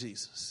followed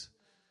Jesus.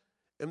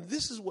 And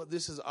this is what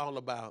this is all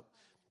about.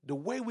 The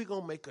way we're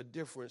going to make a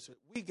difference,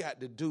 we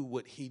got to do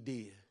what he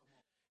did.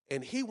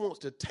 And he wants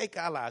to take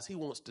our lives. He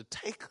wants to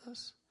take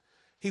us.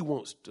 He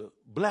wants to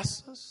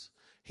bless us.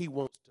 He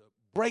wants to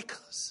break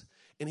us.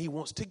 And he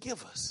wants to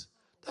give us.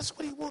 That's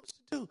what he wants to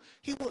do.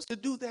 He wants to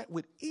do that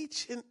with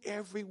each and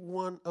every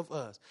one of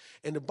us.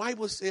 And the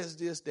Bible says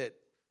this, that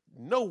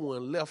no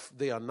one left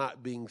there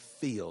not being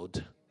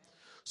filled.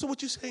 So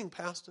what you saying,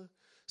 Pastor?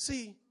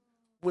 See,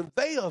 when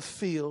they are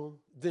filled,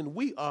 then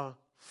we are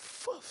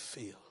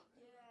fulfilled.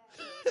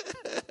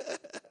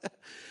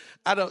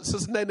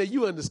 Sister Nana,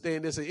 you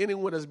understand this. And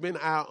anyone that's been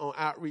out on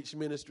outreach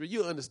ministry,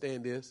 you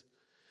understand this.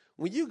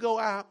 When you go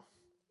out,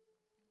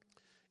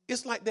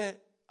 it's like that,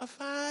 a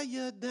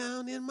fire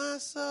down in my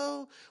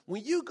soul.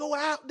 When you go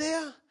out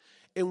there,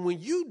 and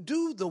when you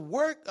do the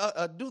work,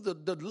 do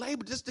the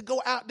labor just to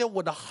go out there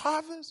with the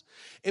harvest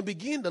and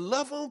begin to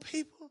love on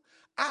people,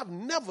 I've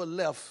never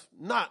left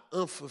not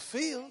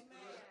unfulfilled.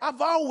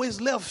 I've always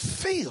left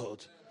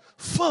filled,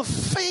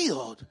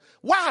 fulfilled.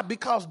 Why?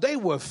 Because they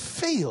were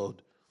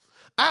filled.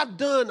 I've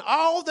done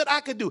all that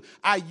I could do.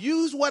 I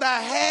used what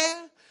I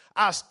had.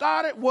 I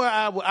started where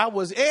I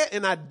was at,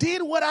 and I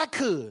did what I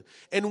could.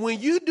 And when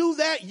you do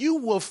that, you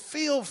will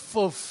feel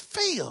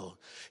fulfilled.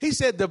 He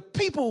said the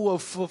people were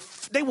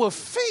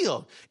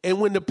filled. And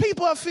when the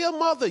people are filled,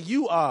 mother,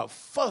 you are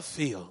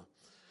fulfilled.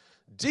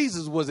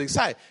 Jesus was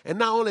excited. And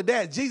not only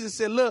that, Jesus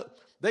said, look,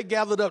 they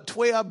gathered up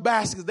 12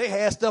 baskets. They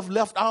had stuff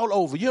left all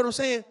over. You know what I'm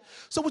saying?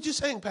 So what you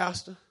saying,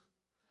 Pastor?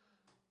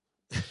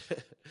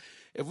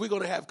 If we're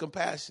going to have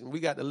compassion, we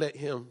got to let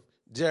him,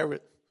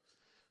 Jared,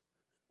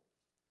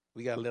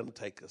 we got to let him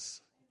take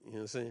us. You know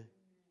what I'm saying?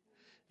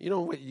 You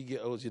don't wait till you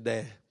get old as your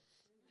dad.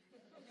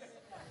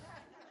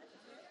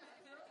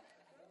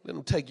 Let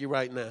him take you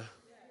right now.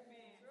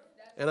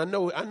 And I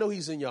know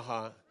he's in your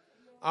heart.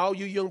 All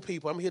you young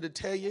people, I'm here to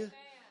tell you,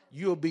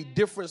 you'll be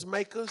difference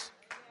makers.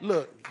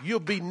 Look,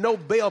 you'll be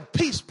Nobel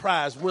Peace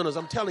Prize winners.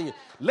 I'm telling you,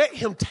 let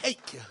him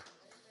take you.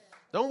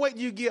 Don't wait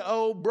till you get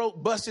old,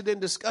 broke, busted,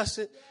 and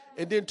disgusted,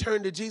 and then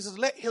turn to Jesus.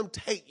 Let him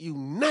take you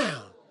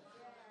now.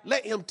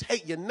 Let him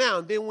take you now,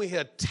 and then when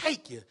he'll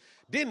take you,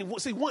 then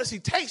see, once he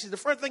takes you, the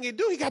first thing he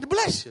do, he got to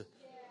bless you.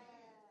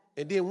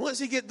 And then once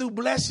he get through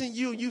blessing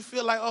you and you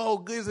feel like, oh,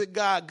 good, is it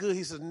God good?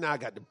 He says, now I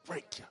got to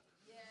break you.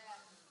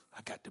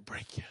 I got to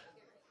break you.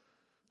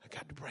 I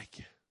got to break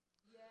you.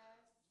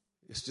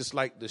 It's just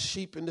like the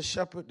sheep and the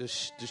shepherd, the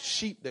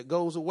sheep that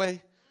goes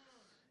away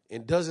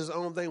and does his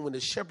own thing. When the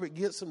shepherd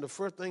gets him, the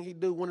first thing he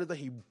do, one of the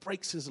he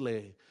breaks his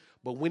leg.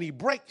 But when he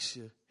breaks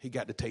you, he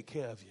got to take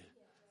care of you.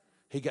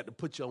 He got to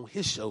put you on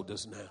his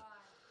shoulders now.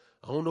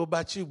 I don't know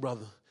about you,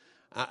 brother.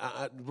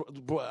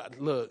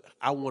 Look,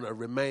 I want to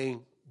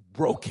remain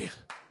broken.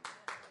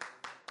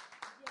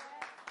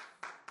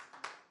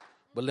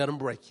 But let him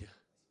break you.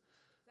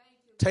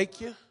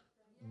 Take you,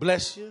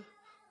 bless you,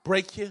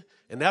 break you.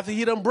 And after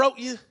he done broke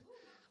you,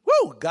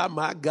 woo, God,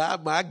 my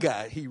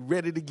God, he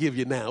ready to give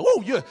you now.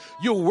 Woo,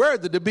 you're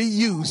worthy to be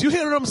used. You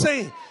hear what I'm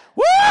saying?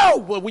 Woo!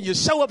 Well, when you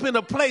show up in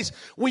a place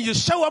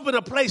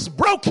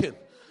broken,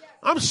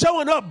 I'm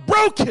showing up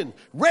broken,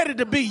 ready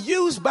to be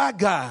used by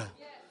God.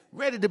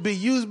 Ready to be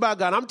used by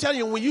God. I'm telling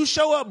you, when you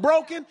show up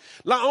broken,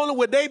 not only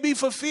will they be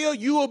fulfilled,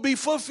 you will be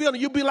fulfilled.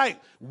 And you'll be like,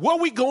 where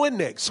we going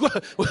next?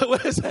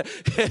 What is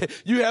that?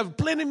 You have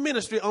plenty of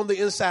ministry on the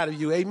inside of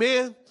you.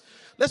 Amen.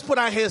 Let's put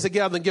our hands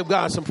together and give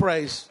God some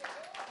praise.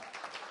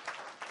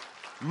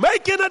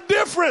 Making a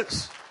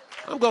difference.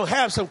 I'm going to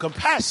have some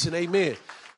compassion. Amen.